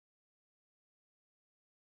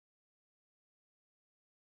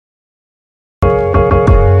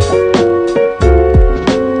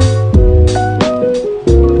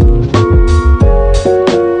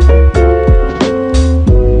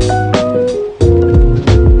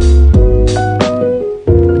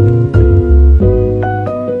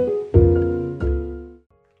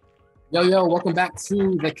yo, welcome back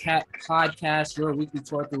to the Cat Podcast, your weekly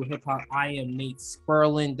tour through hip hop. I am Nate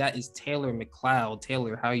Sperlin. That is Taylor McLeod.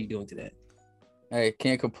 Taylor, how are you doing today? Hey,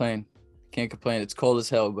 can't complain. Can't complain. It's cold as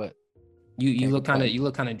hell, but You look kind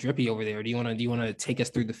of drippy over there. Do you wanna take us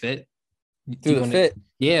through the fit? through the fit.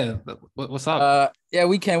 Yeah. What's up? Yeah,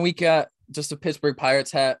 we can. We got just a Pittsburgh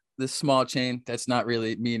Pirates hat, this small chain that's not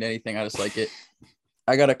really mean anything. I just like it.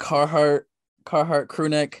 I got a Carhartt crew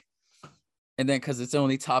neck. And then because it's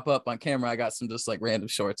only top up on camera, I got some just like random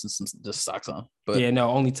shorts and some just socks on. But yeah, no,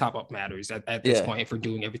 only top up matters at this point if we're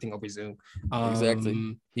doing everything over Zoom.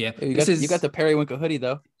 Exactly. Yeah. You got the Periwinkle hoodie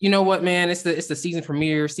though. You know what, man? It's the season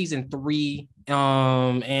premiere, season 3.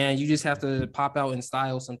 And you just have to pop out in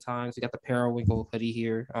style sometimes. You got the Periwinkle hoodie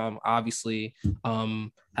here. Obviously,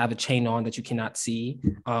 have a chain on that you cannot see.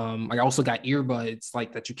 I also got earbuds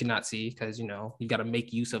like that you cannot see because you got to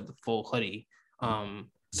make use of the full hoodie.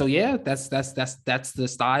 So yeah, that's the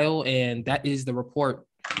style, and that is the report.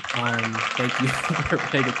 Thank you for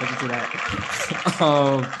paying attention to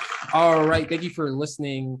that. All right, thank you for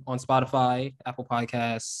listening on Spotify, Apple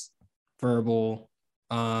Podcasts, Verbal,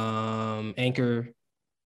 Anchor,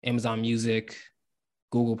 Amazon Music,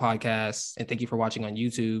 Google Podcasts, and thank you for watching on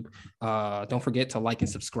YouTube. Don't forget to like and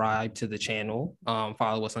subscribe to the channel.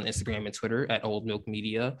 Follow us on Instagram and Twitter at Old Milk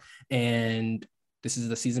Media. And this is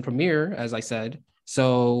the season premiere, as I said.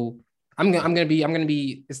 So I'm gonna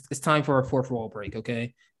be. It's time for a fourth wall break.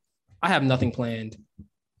 Okay, I have nothing planned.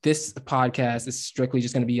 This podcast is strictly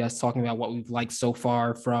just gonna be us talking about what we've liked so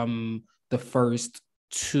far from the first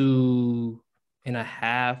 2.5.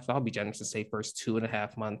 I'll be generous to say first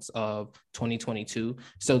 2.5 months of 2022.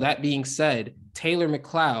 So that being said, Taylor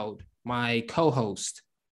McLeod, my co-host,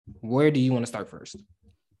 where do you want to start first?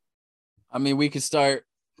 I mean, we could start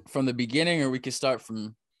from the beginning, or we could start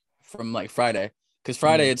from like Friday. Because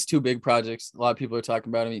Friday, it's 2 big projects. A lot of people are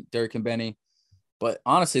talking about it. I mean, Derek and Benny. But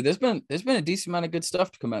honestly, there's been a decent amount of good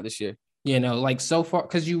stuff to come out this year. Like so far,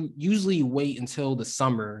 because you usually wait until the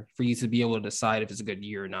summer for you to be able to decide if it's a good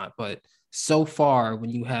year or not. But so far,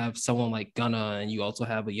 when you have someone like Gunna, and you also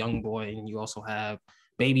have a young boy, and you also have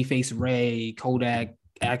Babyface Ray, Kodak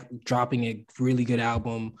dropping a really good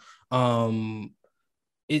album,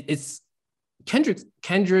 it's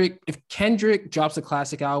Kendrick, if Kendrick drops a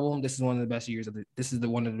classic album, this is one of the best years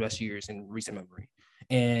one of the best years in recent memory.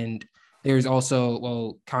 And there's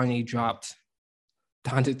also, Kanye dropped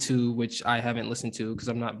Donda 2, which I haven't listened to because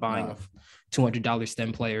I'm not buying a $200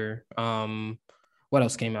 stem player. What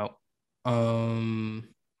else came out? You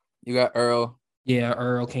got Earl. Yeah,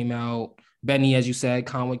 Earl came out. Benny, as you said,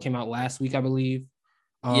 Conway came out last week, I believe.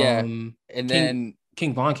 And then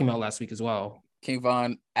King Von came out last week as well. King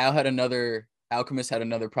Von. Alchemist had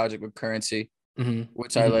another project with Currency,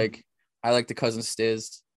 which I like. I like the Cousin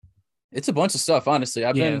Stiz. It's a bunch of stuff, honestly.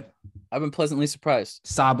 I've been pleasantly surprised.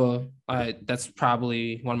 Saba, that's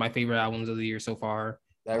probably one of my favorite albums of the year so far.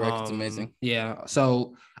 That record's amazing. Yeah.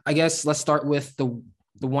 So I guess let's start with the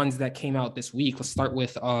ones that came out this week. Let's start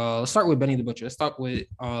with Benny the Butcher. Let's start with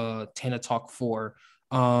Tana Talk 4.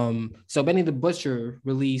 So Benny the Butcher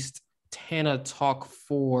released Tana Talk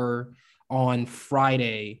 4 on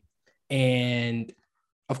Friday. And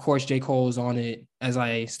of course, J. Cole is on it. As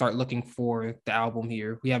I start looking for the album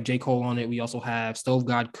here, we have J. Cole on it. We also have Stove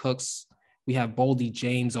God Cooks. We have Boldy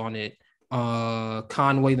James on it.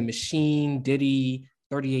 Conway the Machine, Diddy,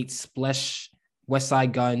 38 Splash, West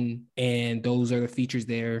Side Gun, and those are the features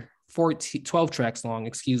there. 12 tracks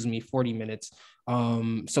long, 40 minutes.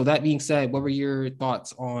 So that being said, what were your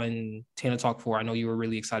thoughts on Tana Talk 4? I know you were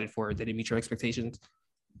really excited for it. Did it meet your expectations?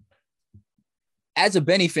 As a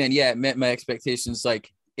Benny fan, yeah, it met my expectations.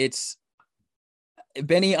 Like, it's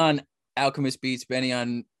Benny on Alchemist beats, Benny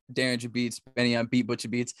on Derringer beats, Benny on Beat Butcher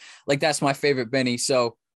beats. Like, that's my favorite Benny.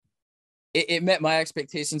 So it met my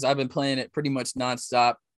expectations. I've been playing it pretty much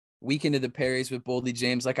nonstop. Weekend of the Perrys with Boldy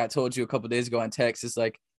James, like I told you a couple days ago on text, is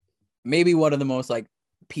like maybe one of the most like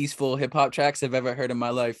peaceful hip hop tracks I've ever heard in my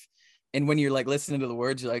life. And when you're like listening to the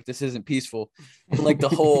words, you're like, this isn't peaceful. But like the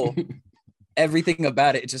whole everything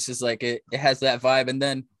about it just is like it has that vibe. And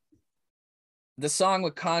then the song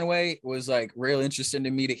with Conway was like real interesting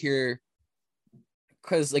to me to hear,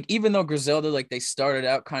 because like even though Griselda, like they started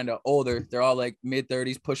out kind of older, they're all like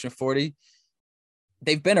mid-30s pushing 40,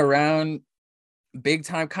 they've been around big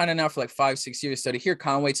time kind of now for like 5-6 years. So to hear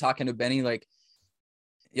Conway talking to Benny like,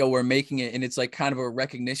 yo, we're making it, and it's like kind of a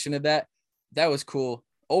recognition of that was cool.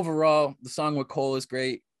 Overall, the song with Cole is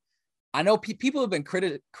great. I know people have been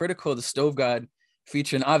critical of the Stove God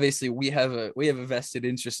feature, and obviously we have a vested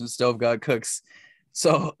interest in Stove God Cooks,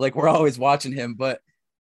 so like we're always watching him. But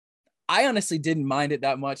I honestly didn't mind it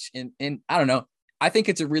that much, and I don't know. I think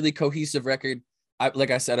it's a really cohesive record.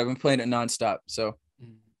 Like I said, I've been playing it nonstop. So,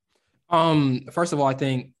 first of all, I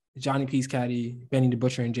think Johnny P's Caddy, Benny the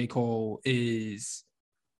Butcher, and J. Cole is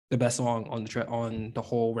the best song on on the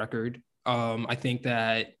whole record. I think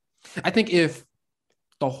if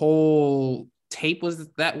the whole tape was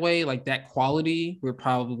that way, like that quality, we're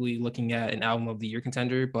probably looking at an album of the year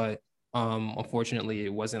contender, but unfortunately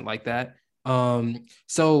it wasn't like that.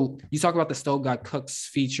 So you talk about the Stove God Cooks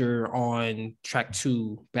feature on track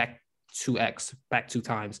 2, back 2x, back 2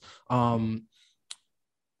 times.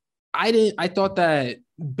 I thought that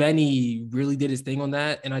Benny really did his thing on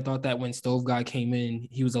that. And I thought that when Stove God came in,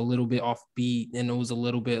 he was a little bit off beat, and it was a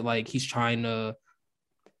little bit like he's trying to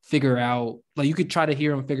figure out, like you could try to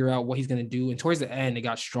hear him figure out what he's going to do. And towards the end, it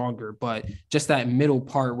got stronger, but just that middle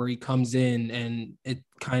part where he comes in and it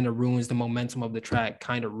kind of ruins the momentum of the track,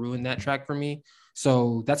 kind of ruined that track for me.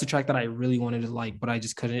 So that's a track that I really wanted to like, but I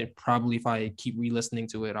just couldn't. Probably if I keep re-listening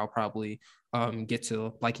to it, I'll probably get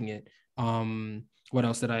to liking it. What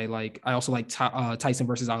else did I like? I also like Tyson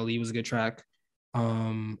versus Ali was a good track.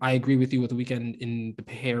 I agree with you with the Weekend in the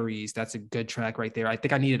Perrys. That's a good track right there. I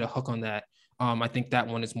think I needed a hook on that. I think that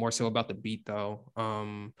one is more so about the beat though.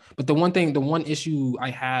 But the one issue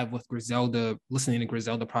I have with Griselda, listening to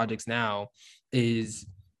Griselda projects now, is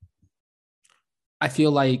I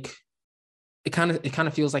feel like it kind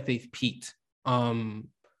of feels like they've peaked. When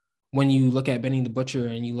you look at Benny the Butcher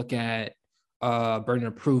and you look at Burden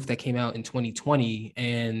of Proof that came out in 2020,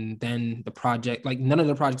 and then the project, like none of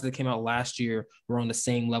the projects that came out last year were on the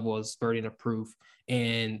same level as Burden of Proof.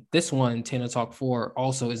 And this one, Tana Talk 4,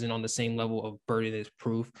 also isn't on the same level of Burden of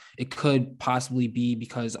Proof. It could possibly be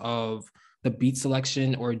because of the beat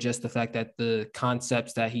selection, or just the fact that the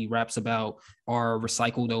concepts that he raps about are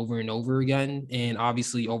recycled over and over again. And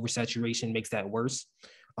obviously oversaturation makes that worse.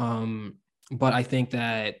 But I think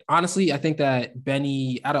that, honestly, I think that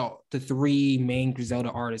Benny, out of the 3 main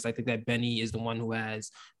Griselda artists, I think that Benny is the one who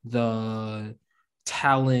has the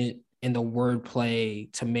talent and the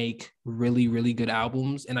wordplay to make really, really good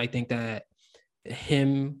albums. And I think that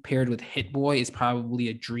him paired with Hit Boy is probably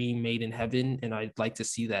a dream made in heaven. And I'd like to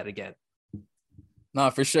see that again. No,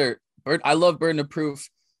 for sure. I love Burden of Proof.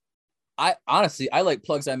 I honestly, I like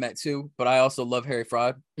Plugs I Met too, but I also love Harry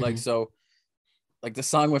Fraud. Like, so like the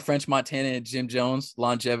song with French Montana and Jim Jones,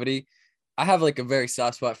 Longevity. I have like a very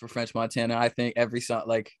soft spot for French Montana. I think every song,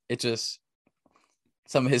 like it just,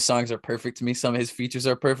 some of his songs are perfect to me. Some of his features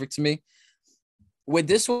are perfect to me. With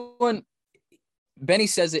this one, Benny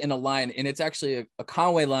says it in a line, and it's actually a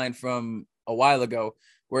Conway line from a while ago,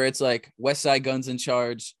 where it's like West Side Guns in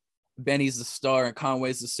charge, Benny's the star, and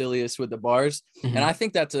Conway's the silliest with the bars. And I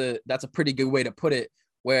think that's a pretty good way to put it,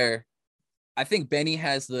 where I think Benny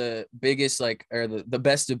has the biggest, like, or the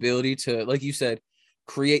best ability to, like you said,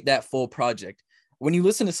 create that full project. When you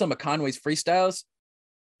listen to some of Conway's freestyles,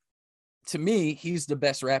 to me, he's the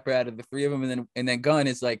best rapper out of the 3 of them. And then Gunn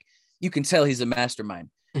is like, you can tell he's a mastermind,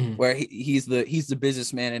 where he's the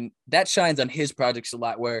businessman, and that shines on his projects a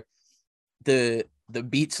lot, where the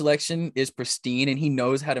beat selection is pristine and he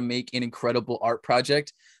knows how to make an incredible art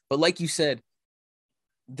project. But like you said,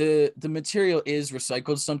 the material is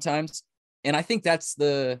recycled sometimes. And I think it's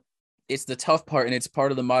the tough part, and it's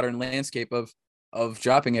part of the modern landscape of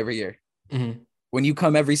dropping every year. When you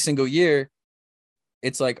come every single year,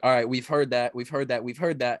 it's like, all right, we've heard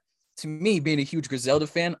that. To me, being a huge Griselda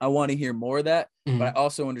fan, I want to hear more of that, but I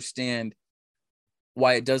also understand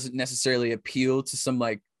why it doesn't necessarily appeal to some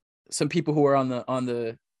people who are on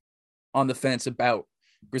the fence about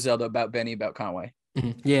Griselda, about Benny, about Conway.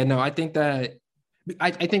 Yeah, no, I think that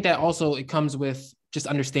also it comes with just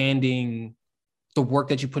understanding the work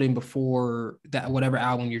that you put in before that, whatever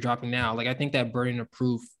album you're dropping now. Like, I think that Burden of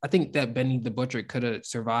Proof, I think that Benny the Butcher could have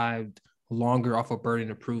survived longer off of Burden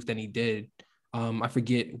of Proof than he did. I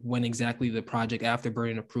forget when exactly the project after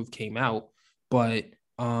Burden of Proof came out, but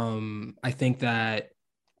I think that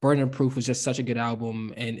Burden of Proof was just such a good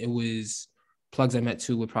album, and it was Plugs I Met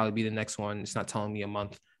 2 would probably be the next one. It's not telling me a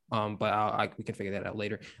month, but we can figure that out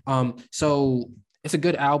later. So it's a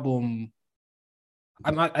good album.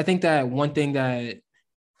 I think that one thing that,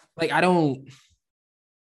 like, I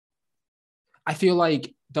feel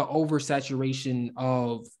like the oversaturation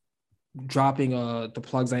of dropping the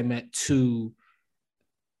Plugs I Met 2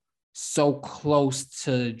 so close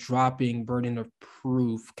to dropping Burden of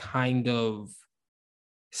Proof kind of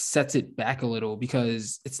sets it back a little,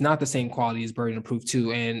 because it's not the same quality as Burden of Proof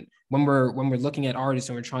 2. And when we're looking at artists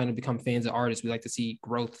and we're trying to become fans of artists, we like to see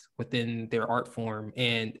growth within their art form.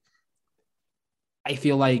 And I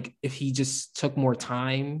feel like if he just took more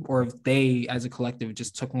time, or if they as a collective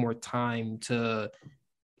just took more time to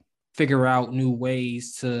figure out new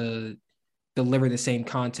ways to deliver the same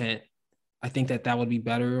content, I think that would be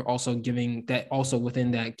better. Also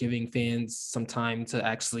within that, giving fans some time to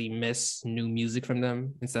actually miss new music from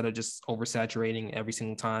them instead of just oversaturating every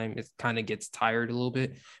single time. It kind of gets tired a little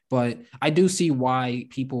bit, but I do see why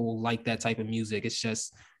people like that type of music. It's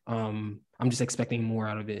just, I'm just expecting more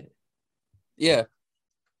out of it. Yeah,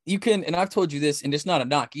 you can, and I've told you this, and it's not a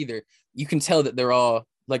knock either. You can tell that they're all,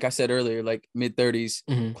 like I said earlier, like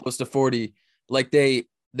mid-30s, close to 40. Like they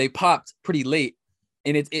popped pretty late,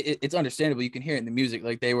 and it's understandable. You can hear it in the music.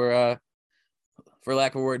 Like they were, for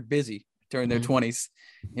lack of a word, busy during their 20s.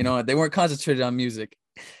 You know, they weren't concentrated on music.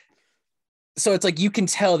 So it's like you can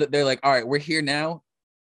tell that they're like, all right, we're here now.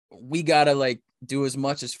 We gotta like do as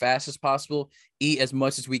much as fast as possible, eat as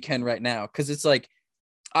much as we can right now. Cause it's like,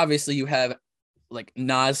 obviously you have like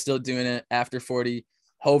Nas still doing it after 40.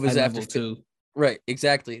 Hov is after 2. Right,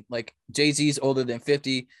 exactly. Like Jay-Z's older than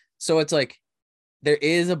 50. So it's like there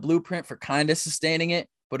is a blueprint for kind of sustaining it,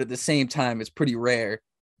 but at the same time, it's pretty rare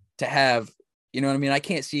to have, you know what I mean? I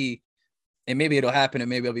can't see, and maybe it'll happen and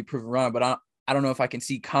maybe I'll be proven wrong, but I don't know if I can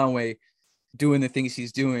see Conway doing the things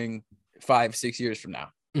he's doing 5-6 years from now.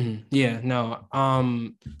 Yeah,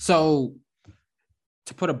 no. So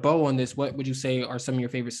to put a bow on this, what would you say are some of your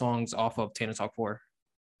favorite songs off of Tana Talk 4?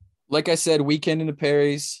 Like I said, Weekend in the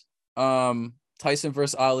Perrys, Tyson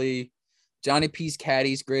versus Ali, Johnny P's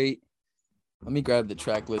Caddy's great. Let me grab the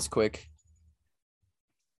track list quick.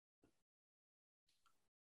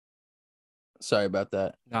 Sorry about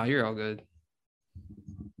that. No, you're all good.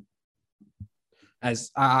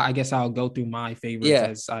 As I guess I'll go through my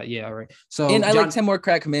favorites. Yeah. All right. So and I like 10 More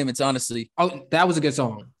Crack Commandments, honestly. Oh, that was a good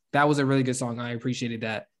song. That was a really good song. I appreciated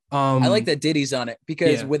that. I like that Diddy's on it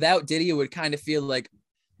because without Diddy, it would kind of feel like,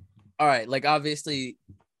 all right, like obviously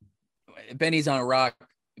Benny's on a rock,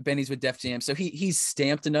 Benny's with Def Jam. So he's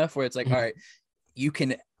stamped enough where it's like, all right, you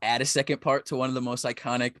can add a second part to one of the most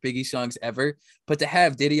iconic Biggie songs ever. But to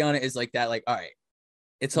have Diddy on it is like that, like, all right,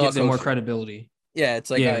 it's all gives it more credibility. Yeah, it's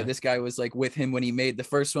like, all right, this guy was like with him when he made the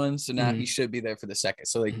first one, so now he should be there for the second.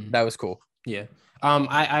 So like that was cool. Yeah.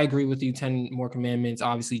 I agree with you. 10 More Commandments.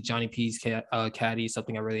 Obviously, Johnny P's Caddy is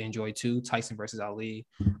something I really enjoy too. Tyson versus Ali.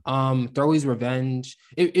 Throwie's Revenge.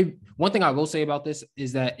 One thing I will say about this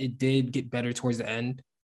is that it did get better towards the end.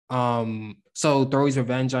 So Throwie's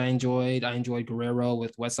Revenge I enjoyed. I enjoyed Guerrero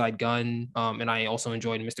with West Side Gun. And I also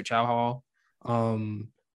enjoyed Mr. Chow Hall.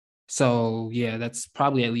 So yeah, that's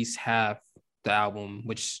probably at least half the album,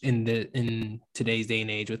 which in today's day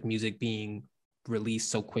and age with music being released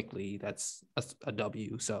so quickly, that's a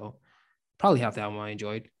W. So probably half the album I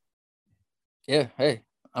enjoyed. Yeah, hey,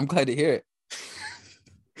 I'm glad to hear it.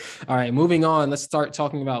 All right, moving on. Let's start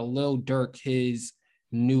talking about Lil Durk, his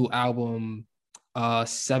new album,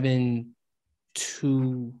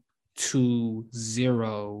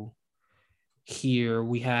 7220. Here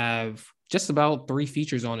we have just about 3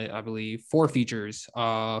 features on it, I believe. 4 features.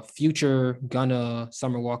 Future, Gunna,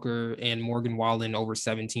 Summer Walker, and Morgan Wallen over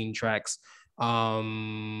 17 tracks.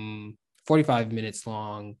 45 minutes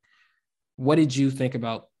long. What did you think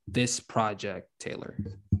about this project, Taylor?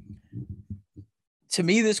 To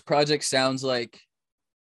me, this project sounds like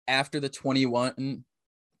after the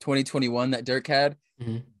 2021 that Durk had.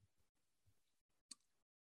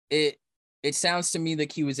 It sounds to me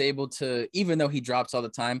like he was able to, even though he drops all the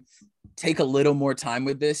time, take a little more time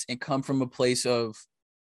with this and come from a place of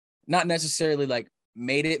not necessarily like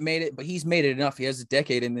made it, but he's made it enough. He has a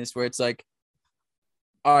decade in this where it's like,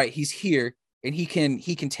 all right, he's here and he can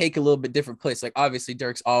take a little bit different place. Like obviously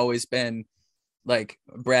Durk's always been like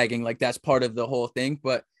bragging, like that's part of the whole thing,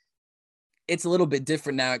 but it's a little bit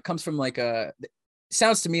different now. It comes from like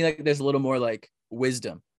sounds to me like there's a little more like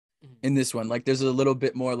wisdom in this one. Like there's a little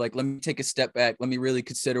bit more like, let me take a step back. Let me really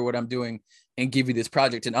consider what I'm doing and give you this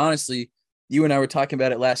project. And honestly, you and I were talking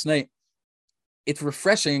about it last night. It's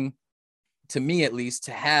refreshing to me, at least,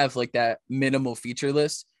 to have like that minimal feature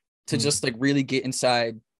list to just like really get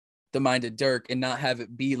inside the mind of Durk and not have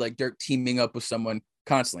it be like Durk teaming up with someone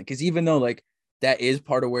constantly. Cause even though like that is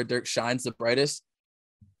part of where Durk shines the brightest,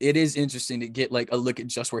 it is interesting to get like a look at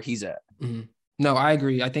just where he's at. No, I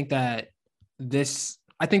agree. I think that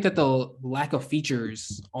the lack of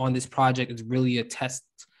features on this project is really a test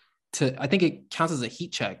to, I think it counts as a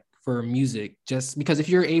heat check for music, just because if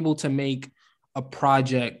you're able to make a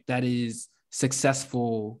project that is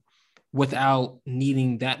successful without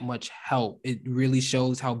needing that much help, it really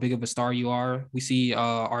shows how big of a star you are. We see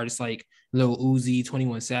artists like Lil Uzi,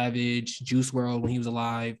 21 Savage, Juice WRLD when he was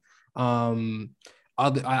alive. I'm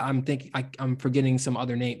forgetting some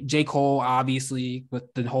other name. J. Cole, obviously,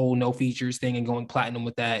 with the whole no features thing and going platinum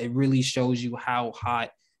with that. It really shows you how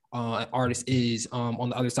hot artist is. On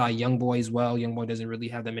the other side, Young Boy as well. Young Boy doesn't really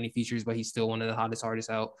have that many features, but he's still one of the hottest artists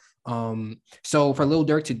out. So for Lil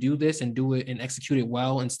Durk to do this and do it and execute it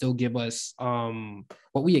well and still give us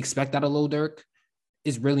what we expect out of Lil Durk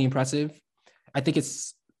is really impressive. I think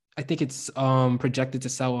it's projected to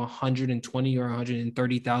sell 120 or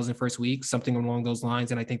 130,000 first week, something along those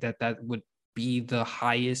lines, and I think that would be the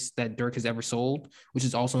highest that Durk has ever sold, which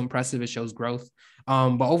is also impressive. It shows growth.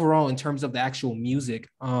 But overall, in terms of the actual music,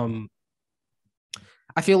 I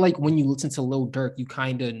feel like when you listen to Lil Durk, you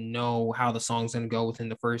kind of know how the song's gonna go within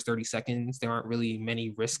the first 30 seconds. There aren't really many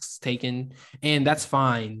risks taken, and that's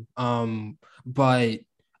fine. But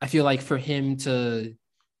I feel like for him to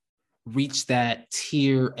reach that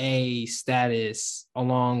tier A status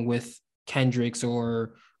along with Kendrick's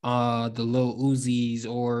or the Lil Uzis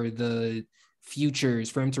or the Futures,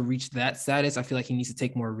 for him to reach that status, I feel like he needs to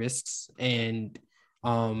take more risks. And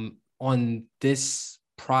on this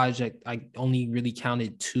project, I only really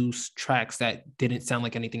counted two tracks that didn't sound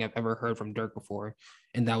like anything I've ever heard from Dirk before,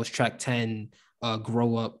 and that was track 10,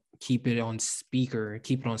 Grow Up, Keep It On Speaker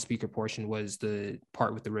portion was the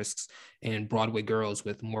part with the risks, and Broadway Girls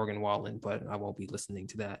with Morgan Wallen, but I won't be listening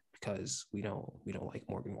to that because we don't like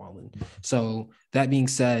Morgan Wallen. So that being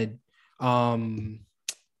said,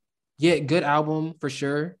 yeah, good album for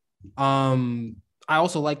sure. I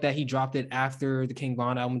also like that he dropped it after the King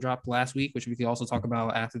Von album dropped last week, which we could also talk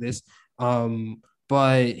about after this.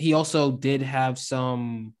 But he also did have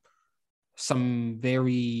some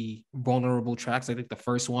very vulnerable tracks. I think the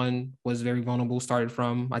first one was very vulnerable, started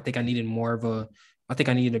from, I think I needed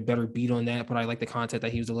a better beat on that, but I like the content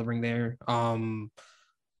that he was delivering there.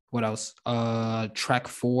 What else? Track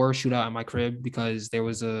 4, Shootout at My Crib, because there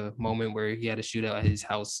was a moment where he had a shootout at his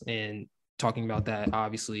house, and talking about that,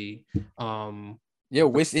 obviously. Yeah,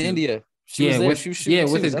 with India. She yeah, was there. with She was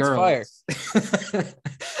shooting with too. his That's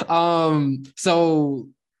girls. So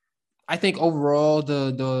I think overall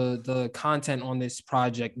the content on this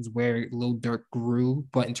project is where Lil Durk grew,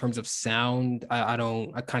 but in terms of sound, I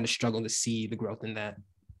kind of struggle to see the growth in that.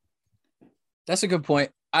 That's a good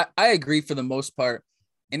point. I agree for the most part.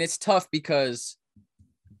 And it's tough because,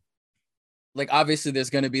 like, obviously there's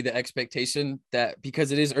going to be the expectation that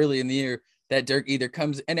because it is early in the year that Dirk either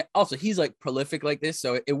comes, and also he's like prolific like this,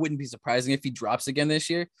 so it wouldn't be surprising if he drops again this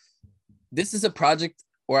year. This is a project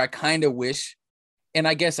where I kind of wish, and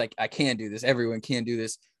I guess I can do this, everyone can do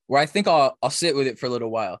this, where I think I'll sit with it for a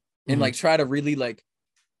little while and like try to really like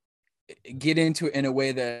get into it in a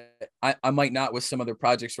way that I might not with some other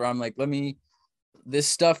projects where I'm like, this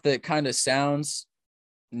stuff that kind of sounds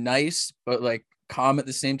nice but like calm at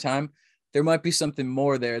the same time, there might be something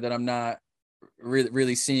more there that I'm not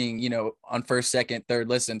really seeing, on first, second, third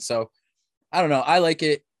listen. So I don't know, I like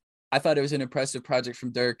it. I thought it was an impressive project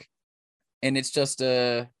from Dirk, and it's just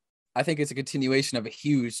I think it's a continuation of a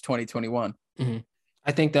huge 2021.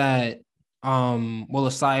 I think that well,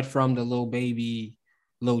 aside from the Lil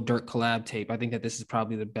Durk collab tape, I think that this is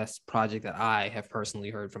probably the best project that I have personally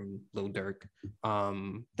heard from Lil Durk.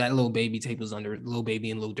 That Lil Baby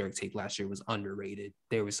and Lil Durk tape last year was underrated.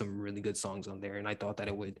 There was some really good songs on there, and I thought that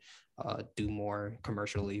it would do more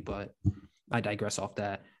commercially, but I digress off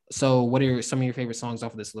that. So what are some of your favorite songs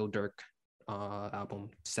off of this Lil Durk album?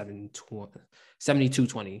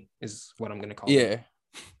 7220 is what I'm going to call it.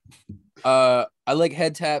 I like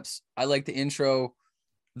Head Taps. I like the intro.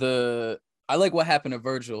 I like What Happened to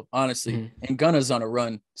Virgil, honestly. And Gunna's on a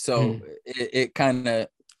run, so it kind of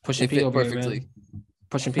Pushing P over perfectly. Here, man.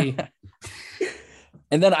 Pushing P.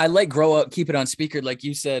 And then I like Grow Up, Keep It On Speaker, like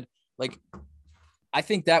you said. Like, I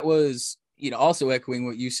think that was, also echoing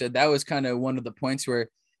what you said. That was kind of one of the points where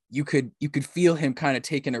you could feel him kind of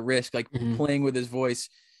taking a risk, like playing with his voice,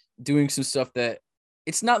 doing some stuff that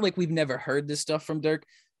it's not like we've never heard this stuff from Dirk,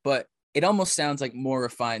 but it almost sounds like more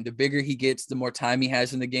refined. The bigger he gets, the more time he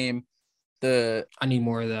has in the game. I need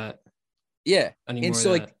more of that. Yeah. And so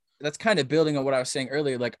like that's kind of building on what I was saying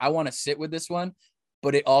earlier. Like, I want to sit with this one,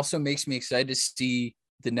 but it also makes me excited to see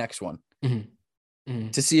the next one.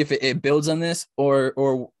 To see if it builds on this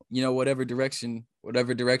or whatever direction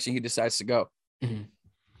he decides to go.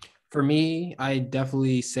 For me, I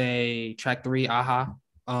definitely say track 3, Aha.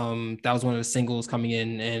 That was one of the singles coming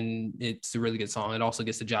in, and it's a really good song. It also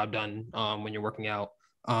gets the job done when you're working out.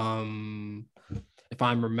 If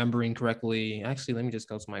I'm remembering correctly, actually, let me just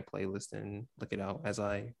go to my playlist and look it out as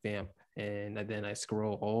I vamp. And then I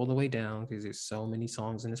scroll all the way down because there's so many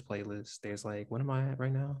songs in this playlist. There's like, what am I at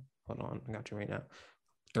right now? Hold on, I got you right now.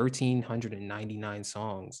 1,399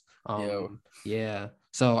 songs. Yeah.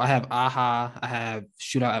 So I have Aha, I have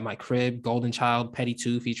Shootout at My Crib, Golden Child, Petty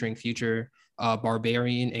 2 featuring Future,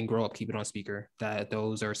 Barbarian and Grow Up, Keep It On Speaker.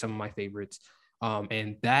 Those are some of my favorites.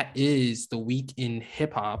 And that is the week in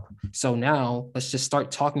hip hop. So now let's just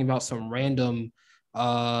start talking about some random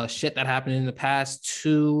shit that happened in the past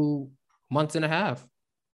 2 months and a half.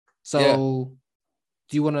 So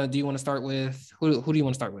do you wanna start with who do you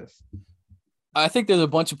want to start with? I think there's a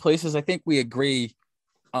bunch of places. I think we agree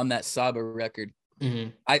on that Saba record.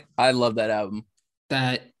 Mm-hmm. I love that album.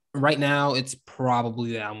 That right now it's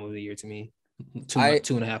probably the album of the year to me.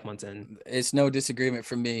 2.5 months in. It's no disagreement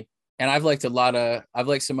from me. And I've liked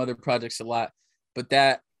some other projects a lot, but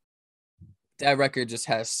that record just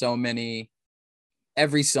has so many.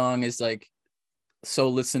 Every song is like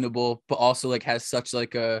so listenable, but also like has such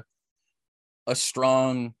like a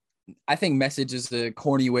strong, I think message is a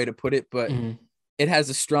corny way to put it, but it has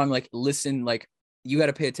a strong like listen, like you got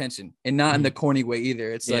to pay attention, and not in the corny way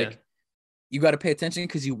either. It's like you got to pay attention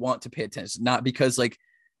because you want to pay attention, not because like,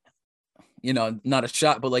 you know, not a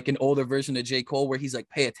shot, but like an older version of J. Cole where he's like,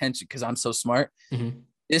 pay attention because I'm so smart.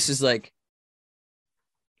 This is like,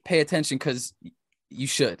 pay attention because you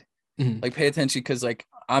should. Like, pay attention because like,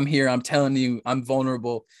 I'm here, I'm telling you, I'm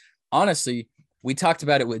vulnerable. Honestly, we talked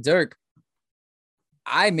about it with Dirk.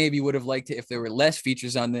 I maybe would have liked it if there were less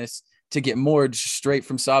features on this to get more just straight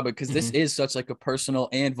from Saba, because this is such like a personal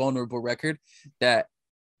and vulnerable record that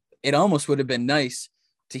it almost would have been nice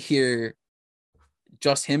to hear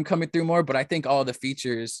just him coming through more. But I think all the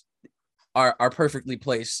features are perfectly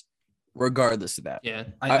placed regardless of that. Yeah.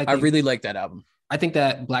 I really like that album. I think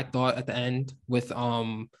that Black Thought at the end with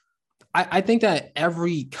I think that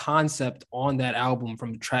every concept on that album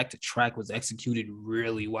from track to track was executed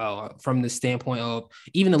really well, from the standpoint of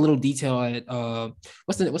even a little detail at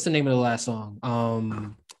what's the name of the last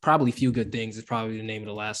song? Probably Few Good Things is probably the name of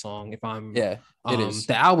the last song. If I'm it is.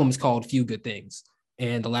 The album is called Few Good Things,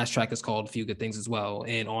 and the last track is called Few Good Things as well.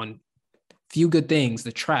 And on Few Good Things,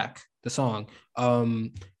 the song,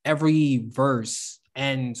 every verse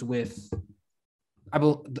ends with I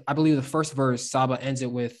believe the first verse, Saba ends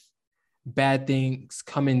it with bad things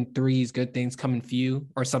come in threes, good things come in few,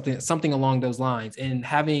 or something along those lines. And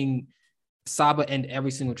having Saba end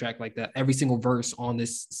every single track like that, every single verse on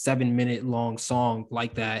this 7-minute long song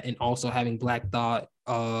like that, and also having Black Thought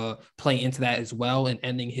play into that as well, and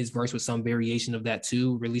ending his verse with some variation of that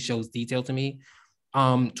too, really shows detail to me.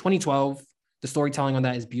 2012, the storytelling on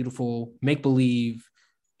that is beautiful. Make Believe,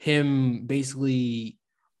 him basically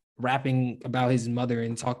rapping about his mother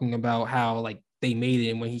and talking about how like they made it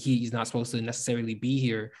and when he's not supposed to necessarily be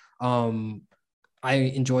here. I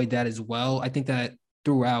enjoyed that as well. I think that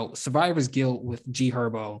throughout Survivor's Guilt with G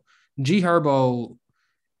Herbo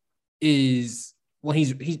is when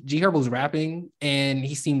G Herbo's rapping and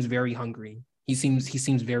he seems very hungry. He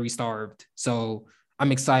seems very starved. So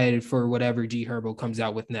I'm excited for whatever G Herbo comes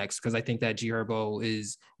out with next, because I think that G Herbo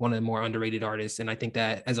is one of the more underrated artists. And I think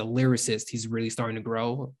that as a lyricist, he's really starting to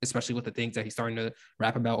grow, especially with the things that he's starting to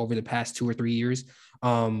rap about over the past 2 or 3 years.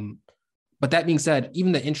 But that being said,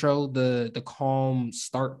 even the intro, the calm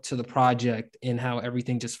start to the project and how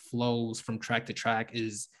everything just flows from track to track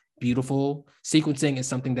is beautiful. Sequencing is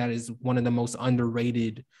something that is one of the most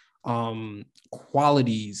underrated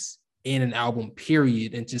qualities in an album,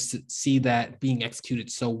 period. And just to see that being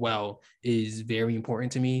executed so well is very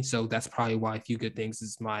important to me. So that's probably why Few Good Things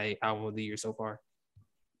is my album of the year so far.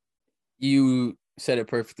 You said it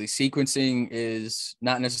perfectly. Sequencing is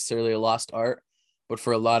not necessarily a lost art, but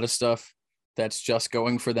for a lot of stuff that's just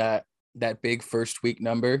going for that big first week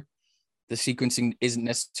number, the sequencing isn't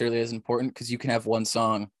necessarily as important, because you can have one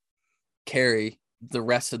song carry the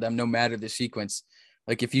rest of them no matter the sequence.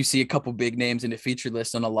 Like if you see a couple big names in the feature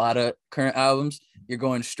list on a lot of current albums, you're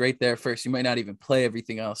going straight there first. You might not even play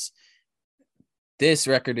everything else. This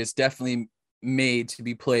record is definitely made to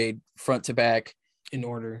be played front to back in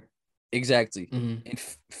order. Exactly. And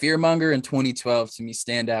Fearmonger in 2012 to me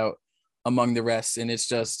stand out among the rest. And it's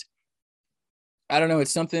just, I don't know.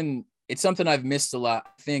 It's something I've missed a lot.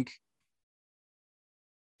 I think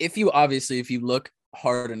if you look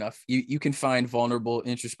hard enough, you can find vulnerable,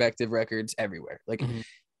 introspective records everywhere. Like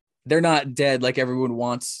they're not dead like everyone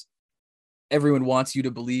wants you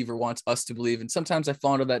to believe or wants us to believe. And sometimes I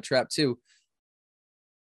fall into that trap too.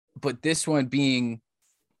 But this one being,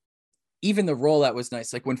 even the rollout was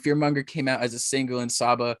nice. Like when Fearmonger came out as a single and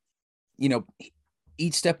Saba, you know,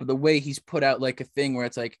 each step of the way he's put out like a thing where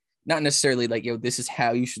it's like, not necessarily like, yo, this is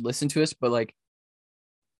how you should listen to us, but like,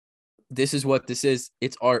 this is what this is.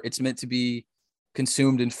 It's art. It's meant to be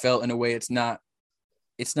consumed and felt in a way it's not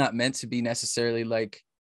meant to be necessarily like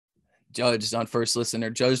judged on first listen or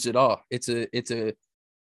judged at all. It's a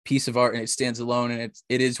piece of art and it stands alone, and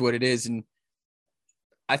it is what it is. And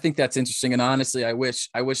I think that's interesting. And honestly, I wish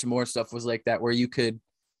more stuff was like that, where you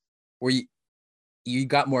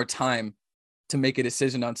got more time to make a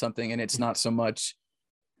decision on something, and it's not so much,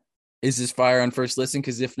 is this fire on first listen?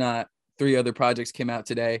 Because if not, 3 other projects came out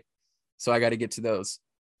today, so I got to get to those.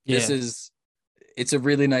 Yeah. It's a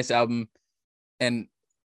really nice album, and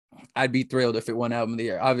I'd be thrilled if it won album of the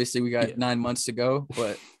year. Obviously, we got 9 months to go,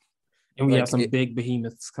 but and we have some big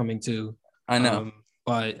behemoths coming too. I know.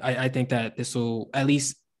 But I think that this will, at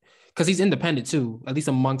least because he's independent too, at least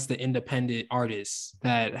amongst the independent artists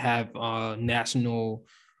that have national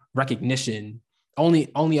recognition. Only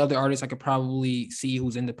other artists I could probably see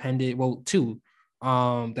who's independent. Well, 2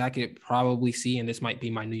 that I could probably see, and this might be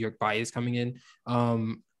my New York bias coming in.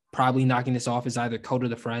 Probably knocking this off is either Coda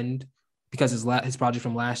the Friend, because his project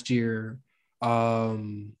from last year,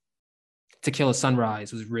 Tequila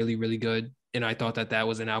Sunrise, was really, really good. And I thought that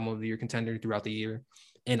was an album of the year contender throughout the year.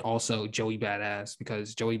 And also Joey Badass,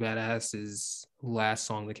 because Joey Badass's last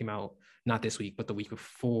song that came out, not this week, but the week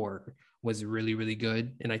before, was really, really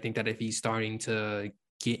good. And I think that if he's starting to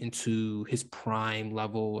get into his prime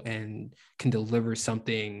level and can deliver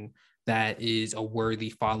something that is a worthy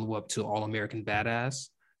follow-up to All American Badass,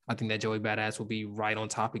 I think that Joey Badass will be right on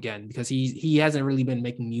top again, because he hasn't really been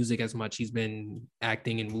making music as much. He's been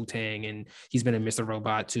acting in Wu-Tang, and he's been in Mr.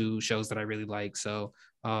 Robot, 2 shows that I really like. So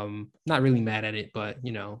not really mad at it, but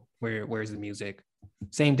where's the music?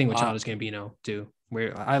 Same thing with Childish Gambino too,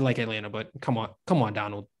 where I like Atlanta, but come on,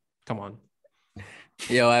 Donald, come on.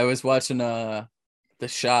 Yo, I was watching The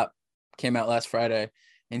Shop, came out last Friday,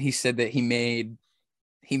 and he said that he made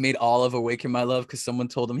all of Awaken My Love because someone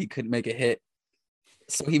told him he couldn't make a hit.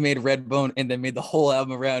 So he made Redbone and then made the whole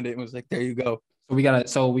album around it and was like, there you go.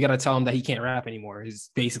 So we gotta tell him that he can't rap anymore,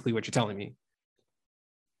 is basically what you're telling me.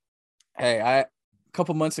 Hey, a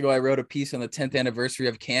couple months ago I wrote a piece on the 10th anniversary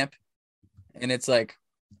of Camp, and it's like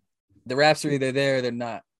the raps are either there or they're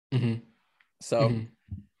not. Mm-hmm. So,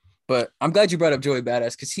 but I'm glad you brought up Joey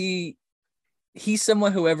Badass, because he's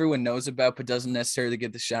someone who everyone knows about but doesn't necessarily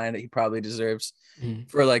get the shine that he probably deserves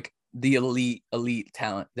for like the elite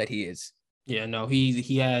talent that he is. Yeah, no,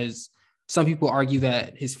 he has. Some people argue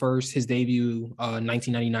that his debut,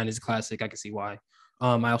 1999, is a classic. I can see why.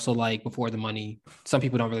 I also like Before the Money. Some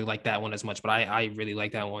people don't really like that one as much, but I really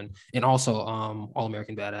like that one. And also All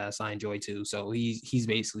American Badass I enjoy too. So he's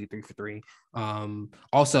basically 3 for 3.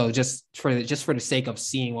 Also just for the sake of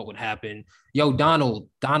seeing what would happen. Yo, Donald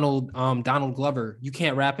Glover, you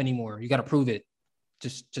can't rap anymore. You got to prove it.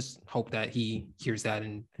 Just hope that he hears that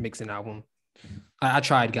and makes an album. I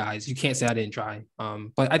tried, guys. You can't say I didn't try.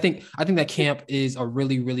 But I think that Camp is a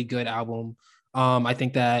really, really good album. I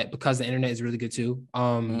think that because the internet is really good too.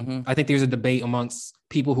 I think there's a debate amongst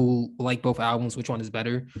people who like both albums, which one is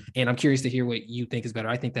better. And I'm curious to hear what you think is better.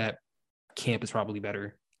 I think that Camp is probably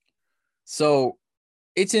better. So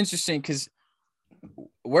it's interesting because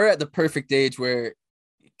we're at the perfect age where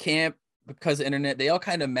Camp, because of the internet, they all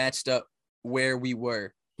kind of matched up where we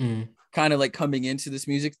were, kind of like coming into this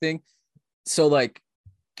music thing. So like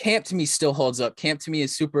Camp to me still holds up. Camp to me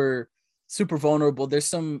is super, super vulnerable. There's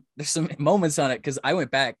some moments on it, because I went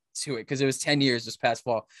back to it because it was 10 years this past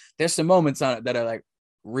fall. There's some moments on it that are like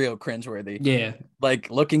real cringeworthy. Yeah. Like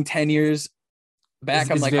looking 10 years back,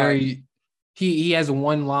 I'm like, very, he has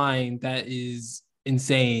one line that is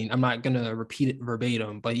insane. I'm not gonna repeat it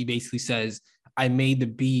verbatim, but he basically says, I made the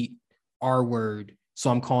beat R word, so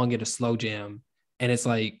I'm calling it a slow jam. And it's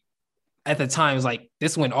like, at the time, it was like,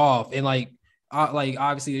 this went off. And like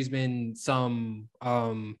obviously there's been some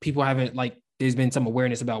people haven't, like, there's been some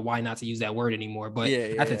awareness about why not to use that word anymore. But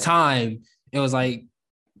at the time, it was like,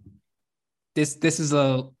 this is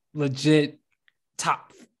a legit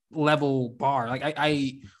top level bar. Like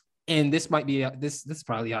and this might be this is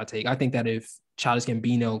probably a hot take. I think that if Childish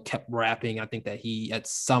Gambino kept rapping, I think that he at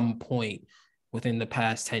some point within the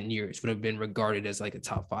past 10 years would have been regarded as like a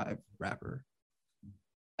top 5 rapper.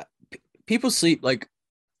 People sleep, like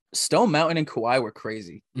Stone Mountain and Kawhi were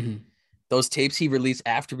crazy. Those tapes he released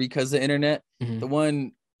after because of the internet. The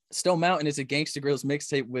one Stone Mountain is a Gangsta Grills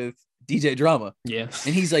mixtape with DJ Drama. Yeah.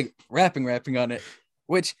 And he's like rapping on it,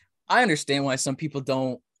 which I understand why some people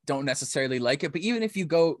don't necessarily like it. But even if you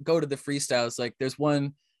go to the freestyles, like there's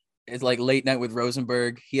one, it's like Late Night with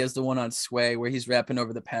Rosenberg. He has the one on Sway where he's rapping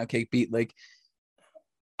over the Pound Cake beat. Like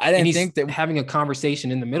I didn't think that having a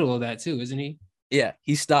conversation in the middle of that too, isn't he? Yeah,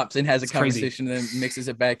 he stops and has a conversation and then mixes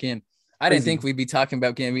it back in. I didn't think we'd be talking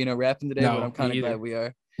about Gambino rapping today, but I'm kind of glad we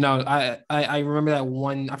are. No, I remember that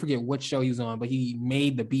one, I forget what show he was on, but he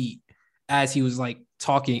made the beat as he was like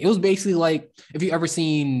talking. It was basically like, if you ever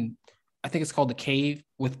seen, I think it's called The Cave,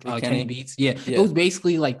 with With Kenny Kenny. Beats. Yeah, it Yeah. was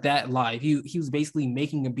basically like that live. He was basically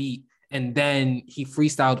making a beat and then he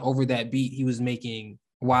freestyled over that beat he was making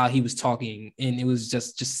while he was talking, and it was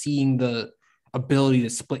just seeing the ability to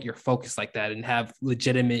split your focus like that and have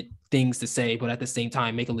legitimate things to say, but at the same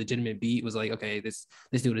time make a legitimate beat was like, okay, this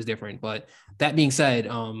dude is different. But that being said,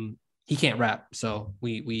 he can't rap, so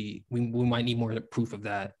we might need more proof of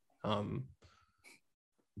that. I'm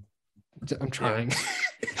trying.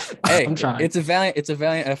 Hey, I'm trying. it's a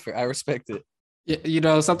valiant effort. I respect it. You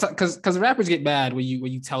know, sometimes because rappers get mad when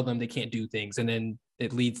you tell them they can't do things, and then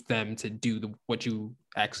it leads them to do what you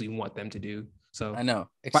actually want them to do. So I know.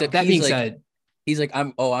 but Except that being said, he's like,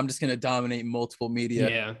 I'm just gonna dominate multiple media.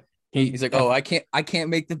 yeah, He's like, oh, I can't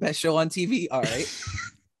make the best show on TV. All right.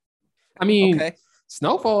 I mean, Okay.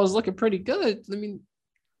 Snowfall is looking pretty good. I mean,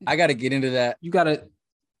 I gotta get into that. you gotta.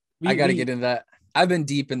 I gotta get into that. I've been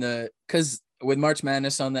deep in because with March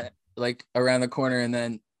Madness on the like around the corner and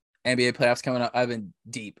then NBA playoffs coming up, I've been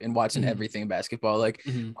deep in watching everything basketball. Like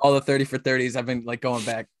all the 30 for 30s, I've been like going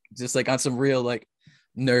back just like on some real like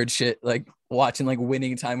nerd shit, like watching like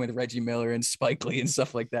Winning Time with Reggie Miller and Spike Lee and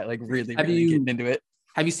stuff like that. Like really getting into it.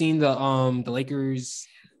 Have you seen the Lakers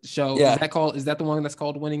show? Yeah. Is that the one that's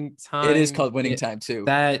called Winning Time? It is called Winning Time too.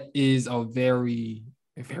 That is a very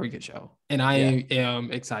good show, and I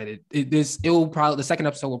am excited. It will probably, the second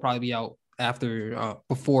episode will probably be out after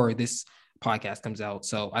before this podcast comes out,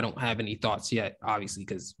 so I don't have any thoughts yet, obviously,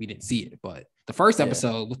 because we didn't see it. But the first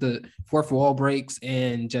episode with the fourth wall breaks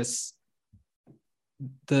and just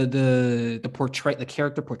the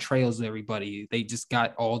character portrayals of everybody, they just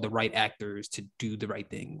got all the right actors to do the right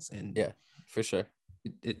things, and yeah, for sure,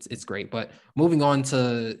 it's great. But moving on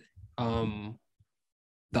to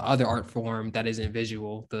the other art form that isn't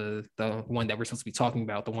visual, the one that we're supposed to be talking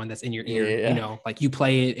about, the one that's in your ear, you know, like you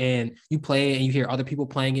play it and you hear other people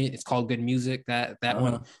playing it. It's called good music. That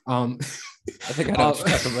one. I think I know what you're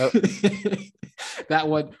talking about. That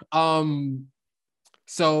one.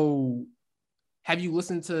 So have you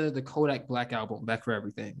listened to the Kodak Black album, Back for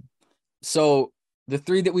Everything? So the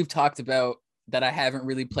three that we've talked about that I haven't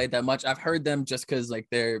really played that much, I've heard them just because like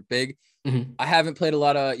they're big. I haven't played a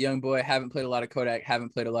lot of Youngboy, haven't played a lot of Kodak,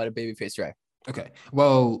 haven't played a lot of Babyface Ray.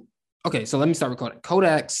 Okay, so let me start with Kodak.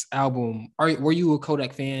 Kodak's album, were you a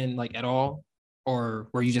Kodak fan like at all? Or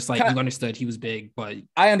were you just like, you understood he was big, but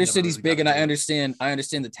I understood he's big and I understand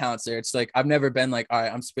the talents there. It's like I've never been like, all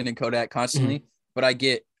right, I'm spinning Kodak constantly, but I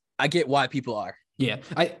get why people are. Yeah.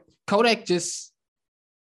 Kodak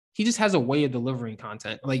he just has a way of delivering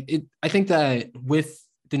content. Like I think that with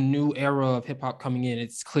the new era of hip hop coming in,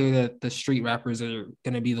 it's clear that the street rappers are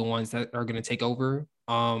going to be the ones that are going to take over.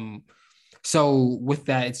 So with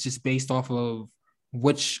that, it's just based off of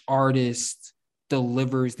which artist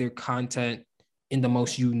delivers their content in the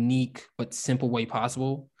most unique but simple way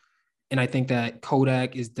possible. And I think that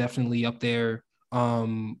Kodak is definitely up there.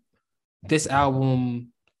 This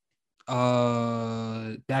album,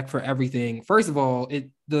 Back for Everything, first of all,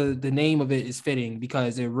 the name of it is fitting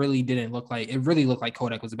because it really looked like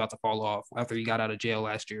Kodak was about to fall off after he got out of jail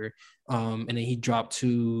last year, and then he dropped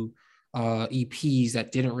two EPs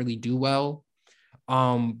that didn't really do well,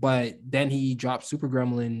 but then he dropped Super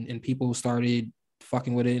Gremlin and people started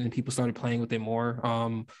fucking with it and people started playing with it more.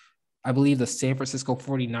 I believe the San Francisco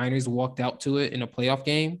 49ers walked out to it in a playoff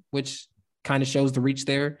game, which kind of shows the reach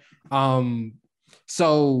there.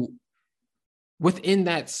 So within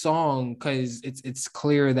that song, because it's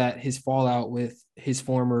clear that his fallout with his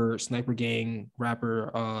former Sniper Gang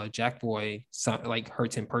rapper Jack Boy like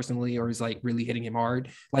hurts him personally or is like really hitting him hard.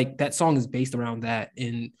 Like that song is based around that,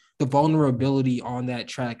 and the vulnerability on that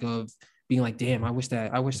track of being like, damn, I wish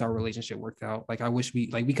our relationship worked out. Like I wish we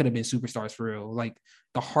could have been superstars for real. Like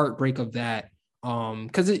the heartbreak of that,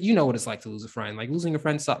 because you know what it's like to lose a friend. Like losing a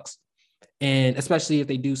friend sucks, and especially if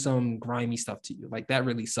they do some grimy stuff to you, like that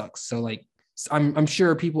really sucks. So like I'm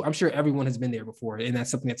sure everyone has been there before, and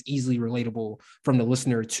that's something that's easily relatable from the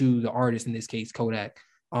listener to the artist, in this case Kodak.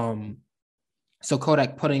 So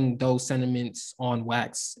Kodak putting those sentiments on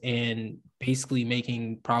wax and basically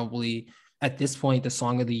making probably at this point the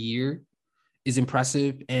song of the year is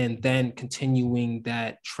impressive, and then continuing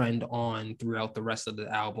that trend on throughout the rest of the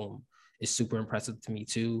album is super impressive to me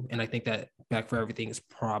too. And I think that Back for Everything is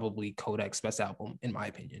probably Kodak's best album in my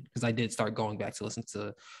opinion, because I did start going back to listen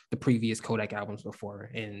to the previous Kodak albums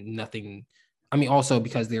before, and nothing. I mean, also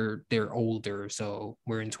because they're older, so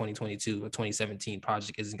we're in 2022. A 2017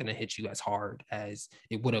 project isn't going to hit you as hard as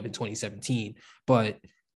it would have in 2017. But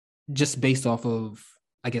just based off of,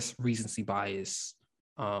 I guess, recency bias,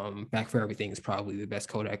 Back for Everything is probably the best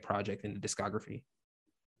Kodak project in the discography.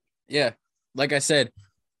 Yeah, like I said,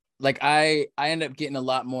 like I end up getting a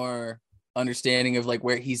lot more understanding of like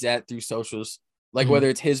where he's at through socials, like Mhm. whether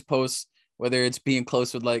it's his posts, whether it's being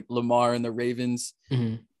close with like Lamar and the Ravens,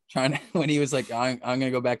 Mhm. trying to when he was like, I'm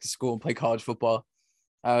gonna go back to school and play college football.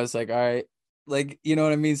 I was like, all right, like you know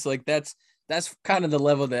what I mean. So like that's kind of the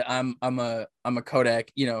level that I'm a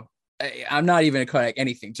Kodak. You know, I'm not even a Kodak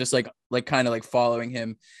anything, just like kind of like following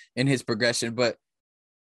him in his progression, but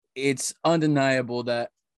it's undeniable that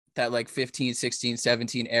like 15, 16,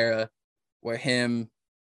 17 era where him,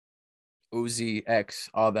 Uzi, X,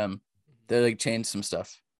 all them, they like changed some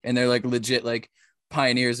stuff. And they're like legit like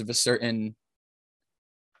pioneers of a certain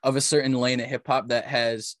lane of hip hop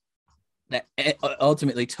that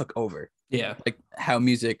ultimately took over Yeah. like how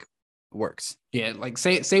music works. Yeah, like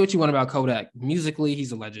say what you want about Kodak. Musically,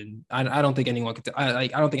 he's a legend. I don't think anyone could I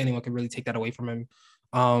don't think anyone could really take that away from him.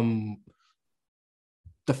 Um,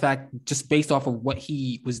 the fact just based off of what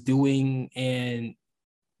he was doing and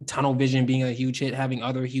Tunnel Vision being a huge hit, having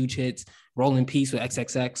other huge hits, Rolling Peace with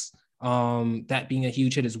XXX, that being a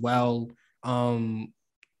huge hit as well. Um,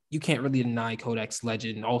 you can't really deny Kodak's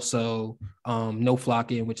legend. Also, No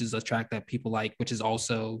Flockin', which is a track that people like, which is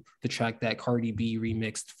also the track that Cardi B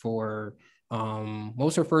remixed for what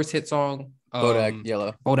was her first hit song? Bodak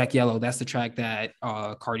Yellow. Bodak Yellow. That's the track that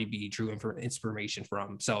Cardi B drew inspiration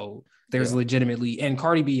from. So there's Yeah. legitimately, and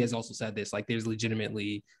Cardi B has also said this, like there's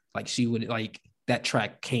legitimately like she would like that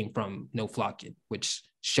track came from No Flockin', which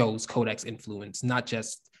shows Kodak's influence, not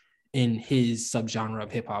just in his subgenre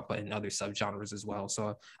of hip hop, but in other subgenres as well.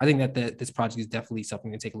 So I think that this project is definitely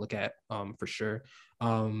something to take a look at for sure.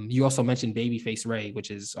 You also mentioned Babyface Ray,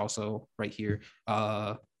 which is also right here.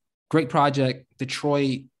 Great project.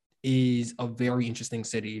 Detroit is a very interesting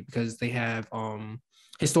city because they have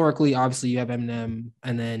historically, obviously, you have Eminem,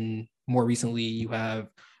 and then more recently you have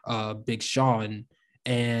Big Sean,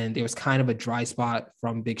 and there was kind of a dry spot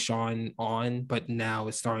from Big Sean on, but now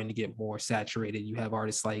it's starting to get more saturated. You have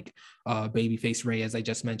artists like Babyface Ray, as I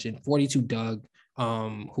just mentioned, 42 Doug,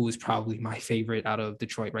 who is probably my favorite out of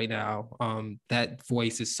Detroit right now. That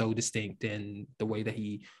voice is so distinct, and the way that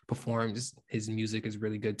he performs his music is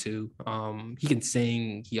really good too. He can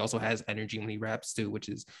sing. He also has energy when he raps too, which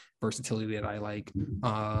is versatility that I like.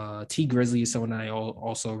 T Grizzly is someone I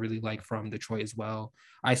also really like from Detroit as well.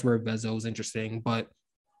 I swear Vezo is interesting, but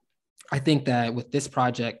I think that with this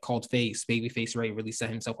project called Face, Babyface Ray really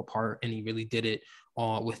set himself apart, and he really did it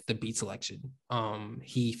with the beat selection.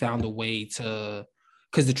 He found a way to,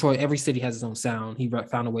 because Detroit, every city has its own sound. He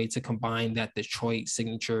found a way to combine that Detroit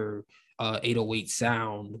signature 808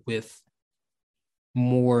 sound with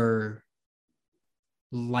more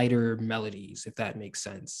lighter melodies, if that makes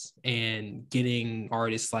sense. And getting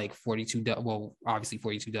artists like 42 Doug, well, obviously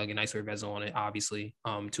 42 Doug and Ice Vezo on it, obviously,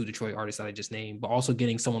 two Detroit artists that I just named, but also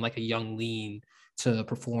getting someone like a Young Lean to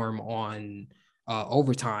perform on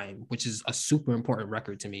Overtime, which is a super important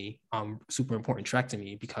record to me, super important track to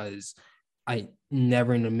me, because I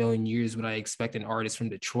never in a million years would I expect an artist from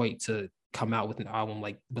Detroit to come out with an album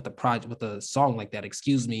like with a project with a song like that,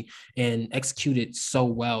 excuse me, and execute it so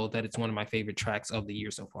well that it's one of my favorite tracks of the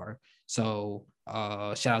year so far. So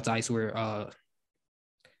shout out to Icewear,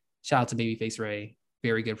 shout out to Babyface Ray.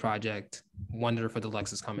 Very good project. Wonder for the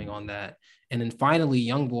Lexus coming on that. And then finally,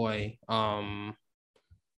 Youngboy.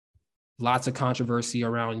 Lots of controversy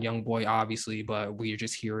around Youngboy, obviously, but we're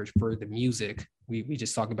just here for the music. We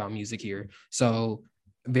just talk about music here. So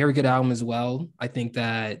very good album as well. I think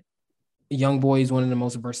that Youngboy is one of the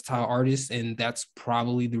most versatile artists, and that's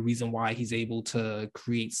probably the reason why he's able to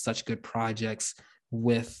create such good projects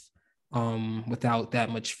with without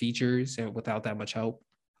that much features and without that much help.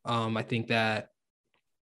 I think that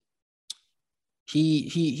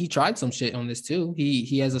he tried some shit on this too.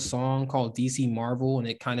 He has a song called DC Marvel, and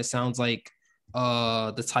it kind of sounds like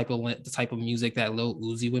the type of music that Lil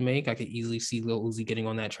Uzi would make. I could easily see Lil Uzi getting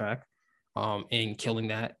on that track and killing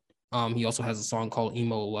that. He also has a song called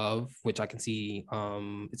Emo Love, which I can see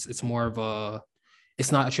it's more of a,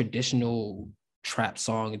 it's not a traditional trap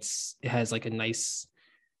song. It has like a nice,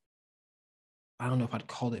 I don't know if I'd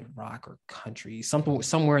call it rock or country, something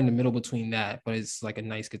somewhere in the middle between that, but it's like a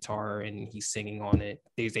nice guitar and he's singing on it.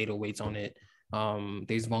 There's 808s on it.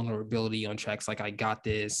 There's vulnerability on tracks like I Got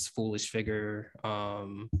This, Foolish Figure,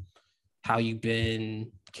 How You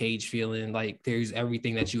Been, Cage Feeling. Like there's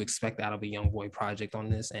everything that you expect out of a Youngboy project on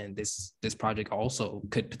this, and this project also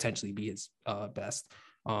could potentially be his best.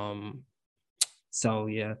 So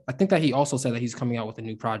yeah, I think that he also said that he's coming out with a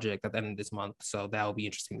new project at the end of this month, so that will be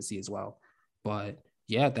interesting to see as well. But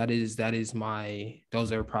yeah, that is my,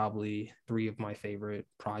 those are probably three of my favorite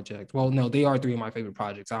projects. Well, no, they are three of my favorite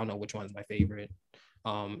projects. I don't know which one's my favorite.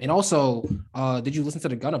 And also, did you listen to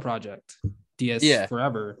the Gunna project, DS Yeah.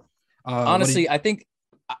 Forever? Honestly, I think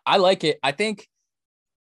I like it. I think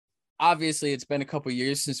obviously it's been a couple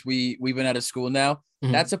years since we've been out of school now.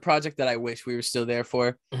 Mhm. That's a project that I wish we were still there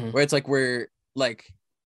for, Mhm. where it's like we're like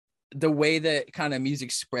the way that kind of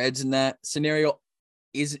music spreads in that scenario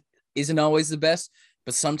is isn't always the best,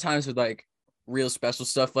 but sometimes with like real special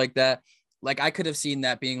stuff like that, like I could have seen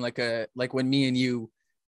that being like a like when me and you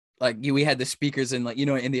we had the speakers in like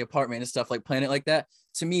in the apartment and stuff like playing it like that.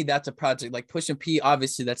 To me, that's a project like Push and P.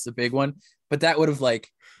 Obviously, that's the big one, but that would have like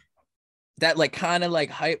that like kind of like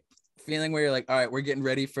hype feeling where you're like, all right, we're getting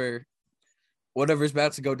ready for whatever's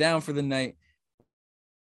about to go down for the night.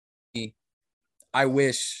 I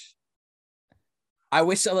wish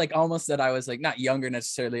that like almost that I was like not younger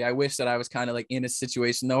necessarily. I wish that I was kind of like in a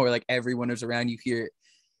situation though where like everyone was around you hear it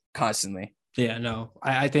constantly. Yeah, no,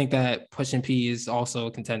 I think that Push and P is also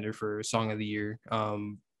a contender for Song of the Year.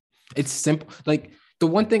 It's simple. Like the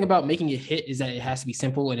one thing about making it hit is that it has to be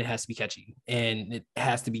simple and it has to be catchy and it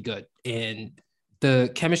has to be good. And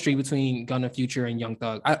the chemistry between Gunna, Future, and Young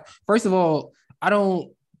Thug. First of all, I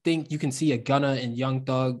don't think you can see a Gunna and Young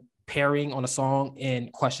Thug pairing on a song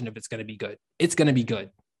and question if it's going to be good. It's going to be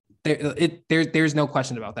good. There's no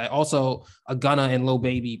question about that. Also, a Gunna and Lil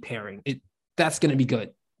Baby pairing, that's going to be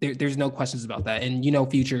good. There's no questions about that. And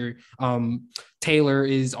Future, Taylor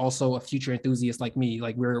is also a Future enthusiast like me.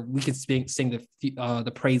 Like we can sing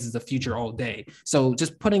the praises of Future all day. So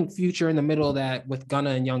just putting Future in the middle of that with Gunna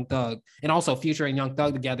and Young Thug, and also Future and Young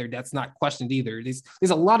Thug together, that's not questioned either. There's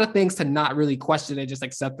a lot of things to not really question and just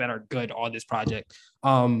accept that are good on this project.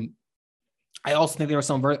 I also think there was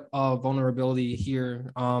some vulnerability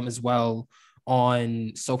here as well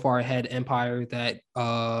on So Far Ahead Empire. That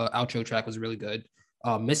outro track was really good.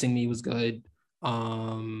 Missing Me was good.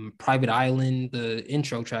 Private Island, the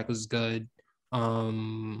intro track was good.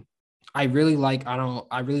 I really like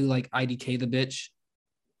IDK the Bitch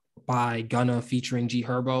by Gunna featuring G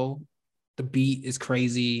Herbo. The beat is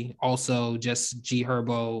crazy. Also, just G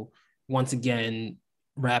Herbo once again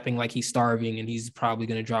rapping like he's starving, and he's probably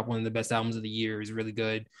going to drop one of the best albums of the year. Is really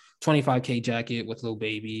good. 25K Jacket with Lil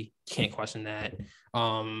Baby, can't question that.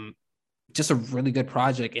 Just a really good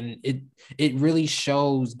project, and it really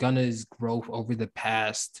shows Gunna's growth over the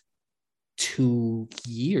past 2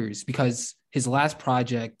 years, because his last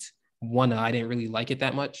project, Wanna, I didn't really like it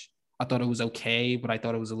that much. I thought it was okay, but I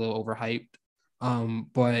thought it was a little overhyped.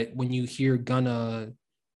 But when you hear Gunna,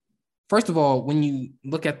 first of all, when you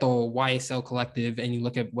look at the YSL collective and you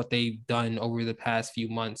look at what they've done over the past few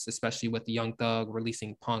months, especially with the Young Thug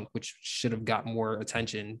releasing Punk, which should have got more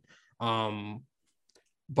attention,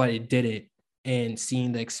 but it didn't. And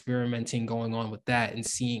seeing the experimenting going on with that and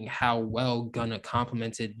seeing how well Gunna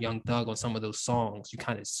complimented Young Thug on some of those songs, you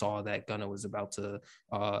kind of saw that Gunna was about to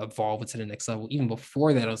evolve into the next level. Even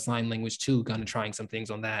before that, on Sign Language 2, Gunna trying some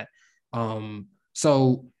things on that.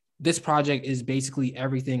 So this project is basically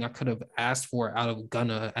everything I could have asked for out of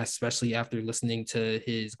Gunna, especially after listening to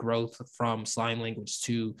his growth from Sign Language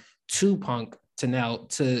to Punk to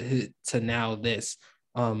now this.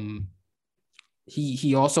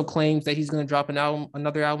 He also claims that he's going to drop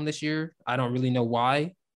another album this year. I don't really know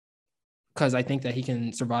why, because I think that he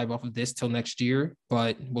can survive off of this till next year,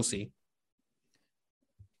 but we'll see.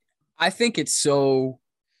 I think it's so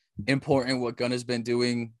important what Gunna's been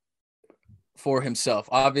doing for himself.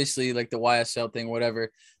 Obviously, like the YSL thing,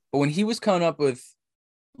 whatever. But when he was coming up with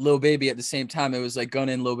Lil Baby at the same time, it was like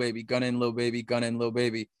Gunna and Lil Baby, Gunna and Lil Baby, Gunna and Lil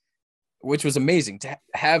Baby, which was amazing to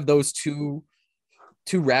have those two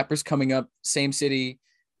rappers coming up, same city,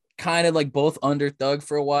 kind of like both under Thug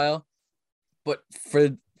for a while. But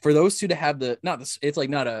for those two to have it's like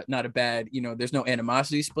not a bad, there's no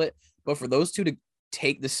animosity split, but for those two to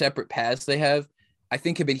take the separate paths they have, I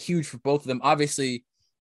think have been huge for both of them. Obviously,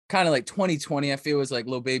 kind of like 2020, I feel was like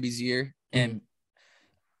Lil Baby's year. And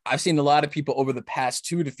I've seen a lot of people over the past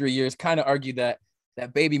 2 to 3 years kind of argue that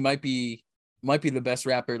Baby might be the best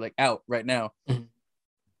rapper like out right now.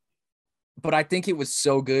 But I think it was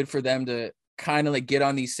so good for them to kind of like get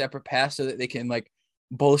on these separate paths so that they can like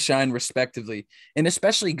both shine respectively. And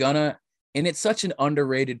especially Gunna, and it's such an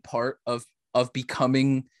underrated part of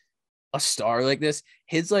becoming a star like this.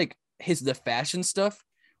 The fashion stuff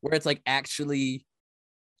where it's like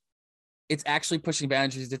it's actually pushing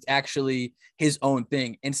boundaries. It's actually his own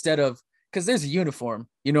thing instead of, because there's a uniform,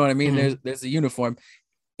 you know what I mean? There's a uniform,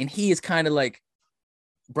 and he is kind of like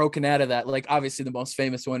broken out of that. Like obviously the most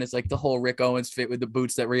famous one is like the whole Rick Owens fit with the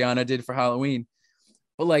boots that Rihanna did for Halloween.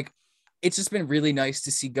 But like, it's just been really nice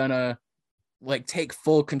to see Gunna like take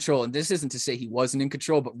full control. And this isn't to say he wasn't in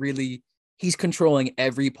control, but really he's controlling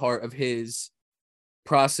every part of his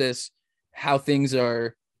process, how things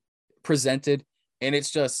are presented. And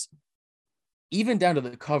it's just, even down to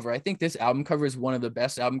the cover, I think this album cover is one of the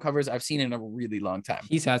best album covers I've seen in a really long time.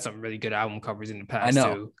 He's had some really good album covers in the past, I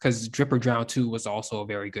know. too. Because Drip or Drown 2 was also a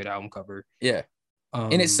very good album cover. Yeah.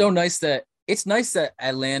 And it's so nice that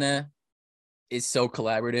Atlanta is so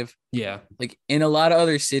collaborative. Yeah. Like in a lot of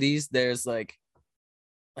other cities, there's like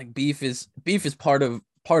beef is part of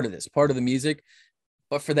the music.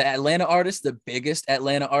 But for the Atlanta artists, the biggest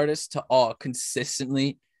Atlanta artists to all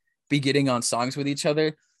consistently be getting on songs with each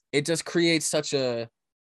other, it just creates such a,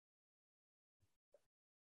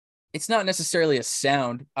 it's not necessarily a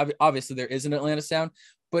sound. Obviously there is an Atlanta sound,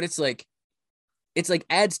 but it's like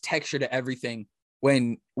adds texture to everything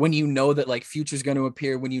when you know that like Future's going to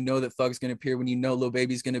appear, when you know that Thug's going to appear, when you know Lil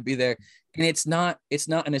Baby's going to be there. And it's not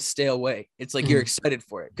in a stale way. It's like you're excited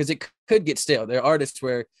for it, because it could get stale. There are artists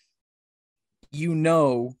where you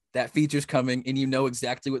know that Feature's coming and you know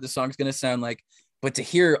exactly what the song's going to sound like, but to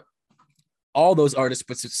hear all those artists,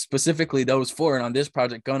 but specifically those four, and on this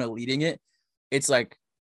project Gunna leading it, it's like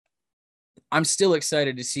I'm still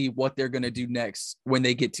excited to see what they're going to do next when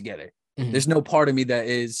they get together. There's no part of me that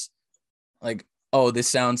is like, oh, this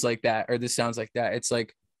sounds like that or this sounds like that. It's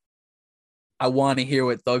like I want to hear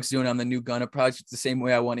what Thug's doing on the new Gunna project the same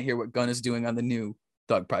way I want to hear what Gunna's doing on the new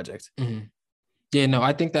Thug project. Yeah, no,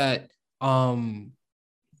 I think that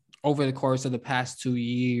over the course of the past 2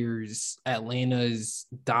 years, Atlanta's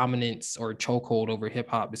dominance or chokehold over hip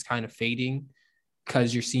hop is kind of fading,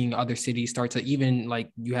 because you're seeing other cities start to, even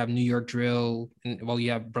like you have New York drill, and well,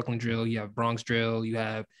 you have Brooklyn drill, you have Bronx drill, you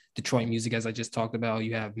have Detroit music, as I just talked about,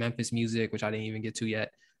 you have Memphis music, which I didn't even get to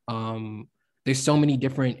yet. There's so many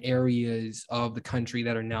different areas of the country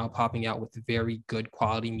that are now popping out with very good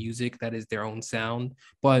quality music that is their own sound.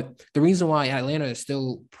 But the reason why Atlanta is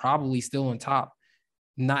probably still on top,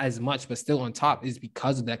 not as much, but still on top, is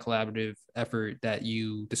because of that collaborative effort that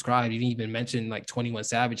you described. You didn't even mention like 21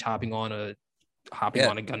 Savage hopping on a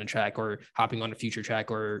Gunna track, or hopping on a Future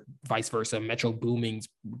track, or vice versa. Metro Booming's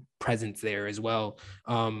presence there as well.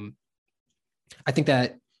 I think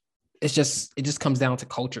that it just comes down to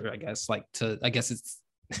culture, I guess.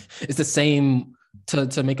 It's the same,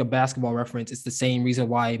 to make a basketball reference. It's the same reason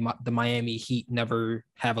why the Miami Heat never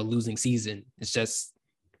have a losing season. It's just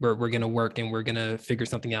we're gonna work and we're gonna figure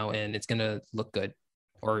something out, and it's gonna look good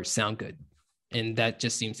or sound good, and that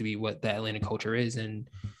just seems to be what the Atlanta culture is. And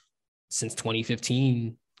since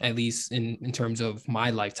 2015, at least in terms of my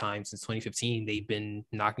lifetime, since 2015, they've been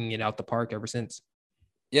knocking it out the park ever since.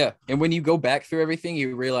 Yeah. And when you go back through everything,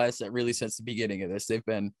 you realize that really since the beginning of this, they've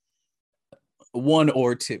been one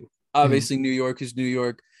or two. Obviously, New York is New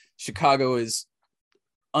York. Chicago is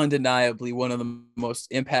undeniably one of the most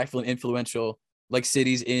impactful and influential like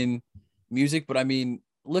cities in music. But I mean,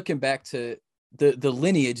 looking back to the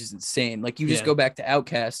lineage is insane. Like you just go back to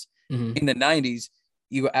Outkast in the 90s,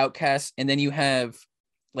 you go Outkast, and then you have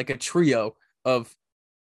like a trio of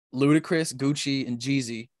Ludacris, Gucci, and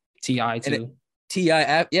Jeezy. T.I. too.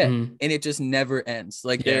 T.I. And it just never ends.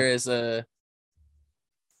 Like there is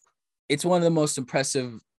it's one of the most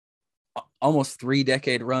impressive, almost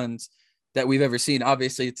 3-decade runs that we've ever seen.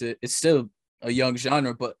 Obviously, it's still a young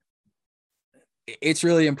genre, but it's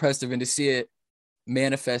really impressive, and to see it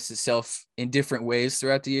manifest itself in different ways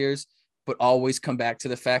throughout the years, but always come back to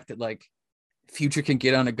the fact that like Future can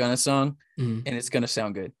get on a Gunna song and it's gonna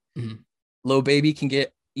sound good. Lil Baby can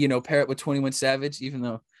get, pair it with 21 Savage, even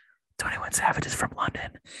though 21 Savage is from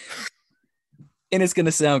London, and it's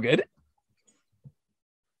gonna sound good.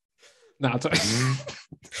 No,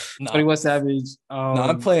 21 Savage. No,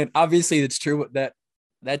 I'm playing. Obviously, it's true. That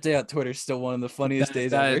day on Twitter is still one of the funniest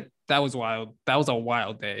days ever. That was wild. That was a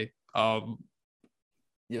wild day.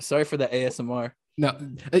 Yeah, sorry for the ASMR. No,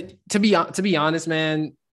 to be honest,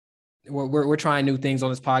 man, we're trying new things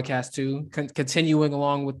on this podcast too, continuing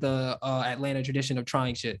along with the Atlanta tradition of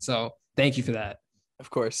trying shit. So thank you for that. Of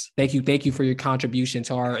course. Thank you for your contribution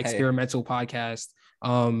to our experimental podcast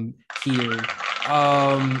here.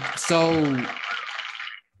 So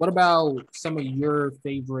what about some of your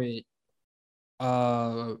favorite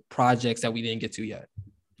projects that we didn't get to yet?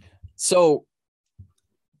 So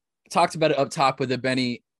talked about it up top with the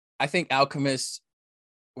Benny. I think Alchemist,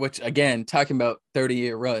 which again, talking about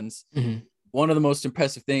 30-year runs, one of the most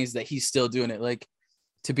impressive things that he's still doing it. Like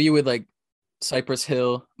to be with like Cypress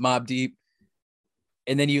Hill, Mobb Deep,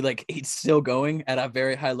 and then he's still going at a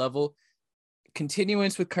very high level.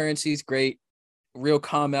 Continuance with Currency is great. Real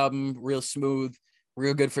calm album, real smooth,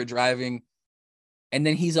 real good for driving. And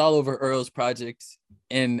then he's all over Earl's project.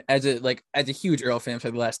 And as a huge Earl fan for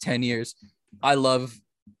the last 10 years, I love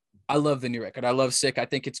I love the new record. I love Sick. I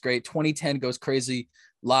think it's great. 2010 goes crazy.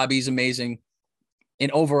 Lobby's amazing. And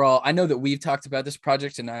overall, I know that we've talked about this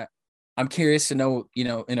project, and I'm curious to know,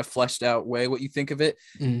 in a fleshed out way, what you think of it.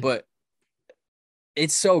 Mm-hmm. But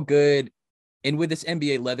it's so good. And with this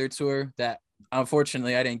NBA Leather tour that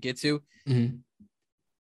unfortunately I didn't get to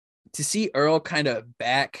see Earl kind of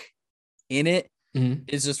back in it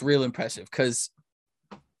is just real impressive, because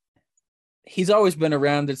he's always been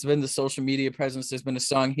around. There's been the social media presence. There's been a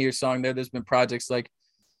song here, song there. There's been projects like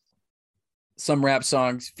some rap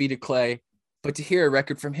songs, Feet of Clay. But to hear a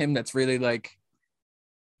record from him that's really like,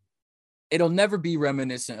 it'll never be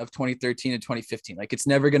reminiscent of 2013 and 2015. Like, it's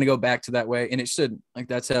never going to go back to that way. And it shouldn't. Like,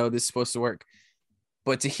 that's how this is supposed to work.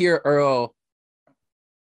 But to hear Earl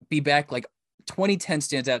be back, like 2010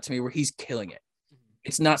 stands out to me where he's killing it.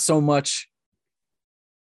 It's not so much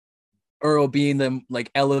Earl being the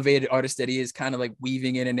like elevated artist that he is, kind of like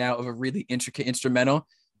weaving in and out of a really intricate instrumental.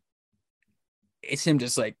 It's him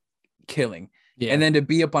just like killing. Yeah. And then to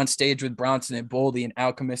be up on stage with Bronson and Boldy and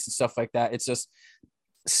Alchemist and stuff like that, it's just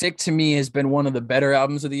Sick to me has been one of the better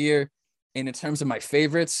albums of the year. And in terms of my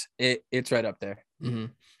favorites, it's right up there.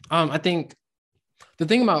 I think the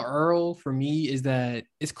thing about Earl for me is that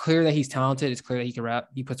it's clear that he's talented. It's clear that he can rap.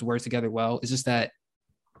 He puts words together well. It's just that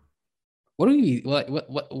what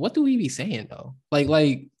do we be saying though?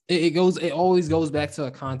 Like it always goes back to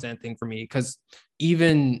a content thing for me, because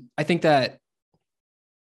even I think that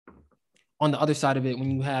on the other side of it, when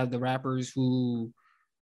you have the rappers who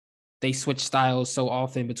they switch styles so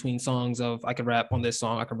often between songs of I could rap on this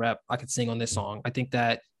song, I could sing on this song. I think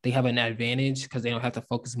that they have an advantage because they don't have to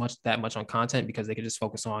focus that much on content, because they could just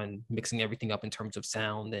focus on mixing everything up in terms of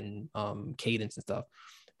sound and cadence and stuff.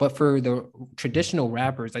 But for the traditional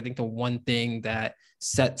rappers, I think the one thing that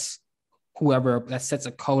sets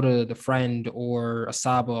a Coda, the Friend, or a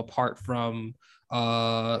Saba apart from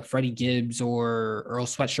Freddie Gibbs or Earl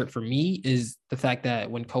Sweatshirt for me is the fact that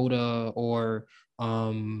when Coda or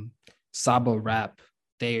Saba rap,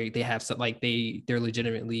 they have some, like they're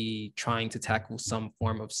legitimately trying to tackle some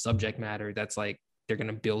form of subject matter that's like they're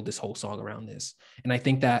gonna build this whole song around this. And I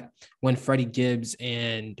think that when Freddie Gibbs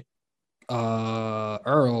and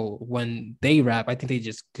Earl, when they rap, I think they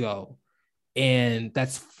just go, and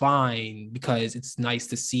that's fine because it's nice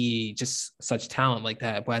to see just such talent like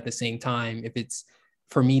that. But at the same time, if it's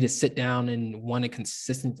for me to sit down and want to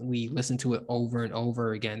consistently listen to it over and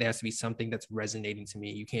over again, there has to be something that's resonating to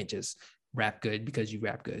me. You can't just rap good because you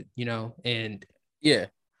rap good, and yeah,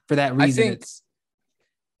 for that reason,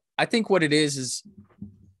 I think what it is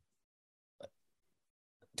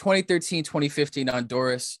 2013, 2015 on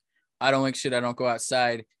Doris, I Don't Like Shit, I Don't Go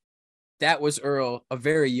Outside. That was Earl, a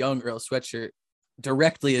very young Earl Sweatshirt,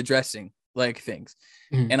 directly addressing like things.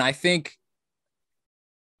 And I think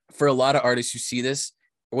for a lot of artists who see this,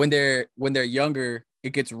 when they're younger,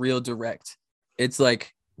 it gets real direct. It's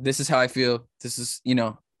like, this is how I feel. This is,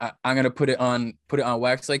 I'm gonna put it on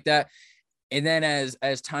wax like that. And then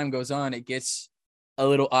as time goes on, it gets a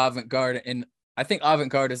little avant-garde. And I think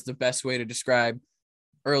avant-garde is the best way to describe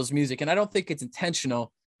Earl's music. And I don't think it's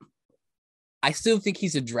intentional. I still think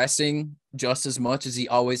he's addressing just as much as he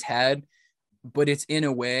always had, but it's in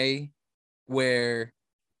a way where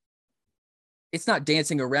it's not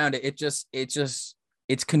dancing around it.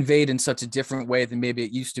 It's conveyed in such a different way than maybe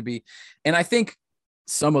it used to be. And I think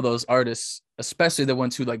some of those artists, especially the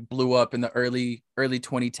ones who like blew up in the early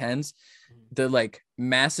 2010s, the like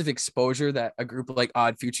massive exposure that a group like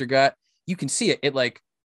Odd Future got, you can see it. It like,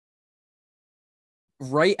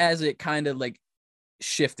 right as it kind of like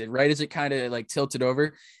shifted, right as it kind of like tilted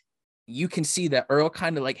over, you can see that Earl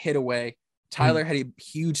kind of like hit away. Tyler had a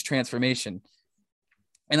huge transformation.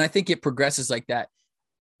 And I think it progresses like that.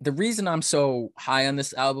 The reason I'm so high on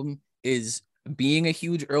this album is, being a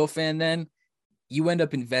huge Earl fan then, you end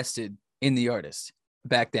up invested in the artist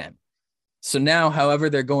back then. So now, however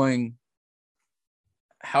they're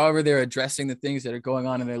addressing the things that are going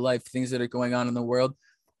on in their life, things that are going on in the world,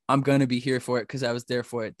 I'm going to be here for it because I was there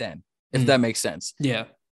for it then, if that makes sense. Yeah.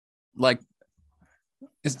 Like,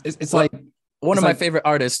 it's like one of my favorite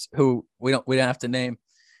artists who we don't have to name.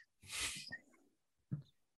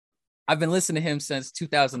 I've been listening to him since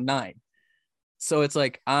 2009. So it's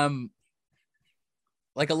like,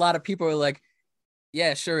 like a lot of people are like,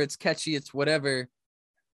 yeah, sure, it's catchy, it's whatever.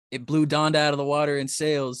 It blew Donda out of the water in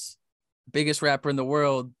sales. Biggest rapper in the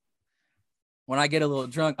world. When I get a little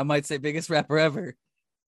drunk, I might say biggest rapper ever.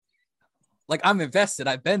 Like, I'm invested.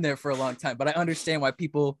 I've been there for a long time, but I understand why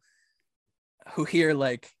people who hear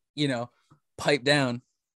like, pipe down,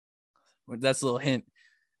 that's a little hint.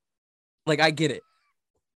 Like, I get it.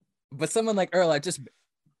 But someone like Earl, I just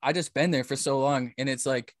been there for so long, and it's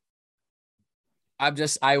like,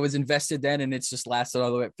 I was invested then, and it's just lasted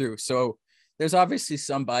all the way up through. So there's obviously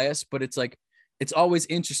some bias, but it's like, it's always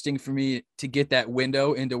interesting for me to get that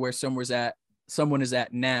window into where someone is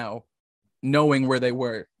at now, knowing where they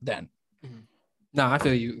were then. No, I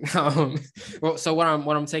feel you. Well, so what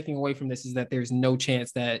I'm taking away from this is that there's no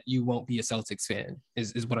chance that you won't be a Celtics fan.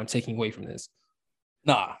 Is what I'm taking away from this.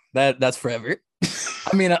 Nah, that's forever.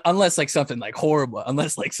 I mean, unless like something like horrible,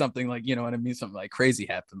 unless like something like, you know what I mean, something like crazy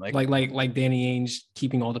happened, like Danny Ainge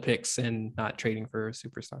keeping all the picks and not trading for a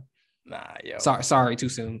superstar. Nah, yo. Sorry, too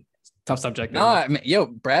soon. Tough subject. Nah, I mean, yo,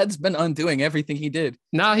 Brad's been undoing everything he did.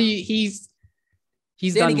 Nah, he's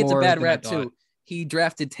Danny done gets a more bad than rap too. He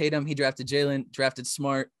drafted Tatum, he drafted Jalen, drafted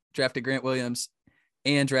Smart, drafted Grant Williams,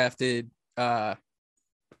 and drafted Jalen.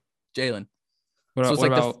 What, so what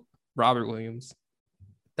like about Robert Williams?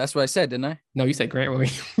 That's what I said, didn't I? No, you said Grant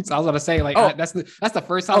Williams. I was gonna say like that's the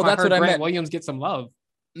first time I heard Grant Williams get some love.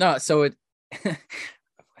 No, so it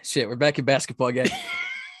shit, we're back in basketball again.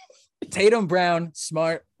 Tatum, Brown,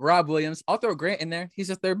 Smart, Rob Williams. I'll throw Grant in there. He's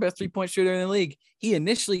the third best 3-point shooter in the league. He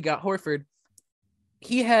initially got Horford.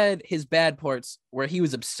 He had his bad parts where he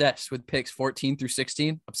was obsessed with picks 14 through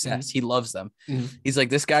 16. Obsessed. Mm-hmm. He loves them. Mm-hmm. He's like,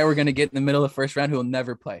 this guy we're going to get in the middle of the first round who will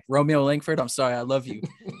never play. Romeo Langford, I'm sorry. I love you.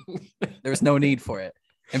 There was no need for it.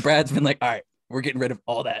 And Brad's been like, all right, we're getting rid of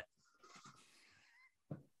all that.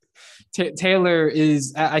 Taylor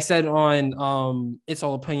is, I said on It's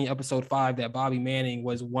All Opinion episode 5 that Bobby Manning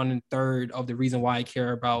was 1/3 of the reason why I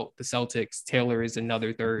care about the Celtics. Taylor is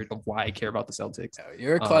another third of why I care about the Celtics. Oh,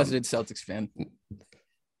 you're a closeted Celtics fan.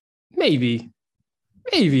 Maybe.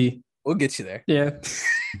 We'll get you there. Yeah.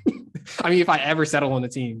 I mean, if I ever settle on the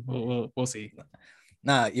team, we'll see.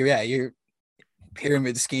 Nah, you're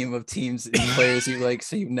pyramid scheme of teams and players you like,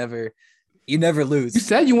 so you never lose. You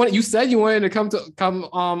said you wanted to come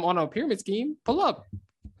on a pyramid scheme. Pull up.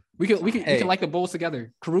 We can like the Bulls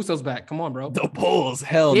together. Caruso's back. Come on, bro. The Bulls,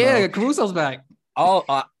 hell yeah, no. Caruso's back. All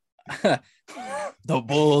the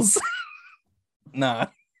Bulls. Nah.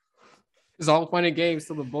 It's all fun and games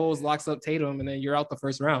till the Bulls locks up Tatum and then you're out the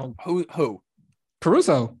first round. Who?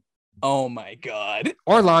 Caruso. Oh my God.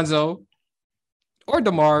 Or Lonzo. Or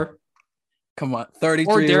DeMar. Come on,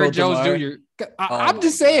 33 or Derrick Jones Jr. I'm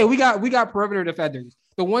just saying we got perimeter defenders.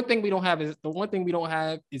 The one thing we don't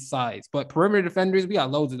have is size. But perimeter defenders, we got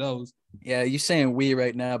loads of those. Yeah, you're saying we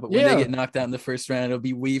right now, but when they get knocked out in the first round, it'll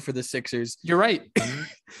be we for the Sixers. You're right.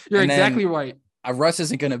 You're exactly right. Russ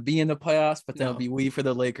isn't going to be in the playoffs, but that'll be we for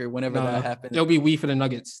the Lakers whenever that happens. It'll be we for the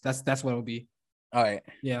Nuggets. That's what it'll be. All right.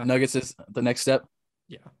 Yeah. Nuggets is the next step.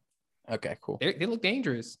 Yeah. Okay. Cool. They look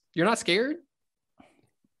dangerous. You're not scared?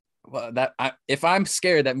 Well, if I'm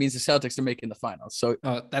scared, that means the Celtics are making the finals. So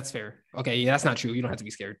that's fair. Okay, yeah, that's not true. You don't have to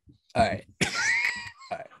be scared. All right.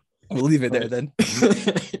 We'll leave it there then.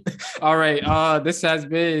 All right. This has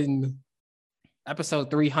been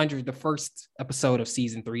episode 300, the first episode of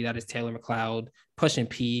season 3. That is Taylor McLeod pushing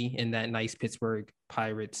P in that nice Pittsburgh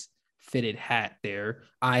Pirates fitted hat there.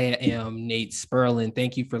 I am Nate Sperlin.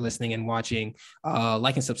 Thank you for listening and watching.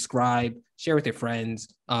 Like and subscribe, share with your friends,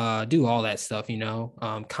 do all that stuff,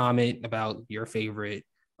 comment about your favorite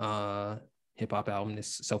hip-hop album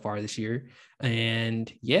so far this year.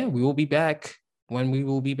 And yeah, we will be back when we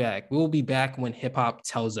will be back. We will be back when hip-hop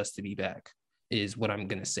tells us to be back, is what I'm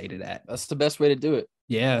going to say to that. That's the best way to do it.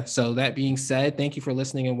 Yeah. So that being said, thank you for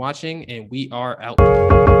listening and watching, and we are out.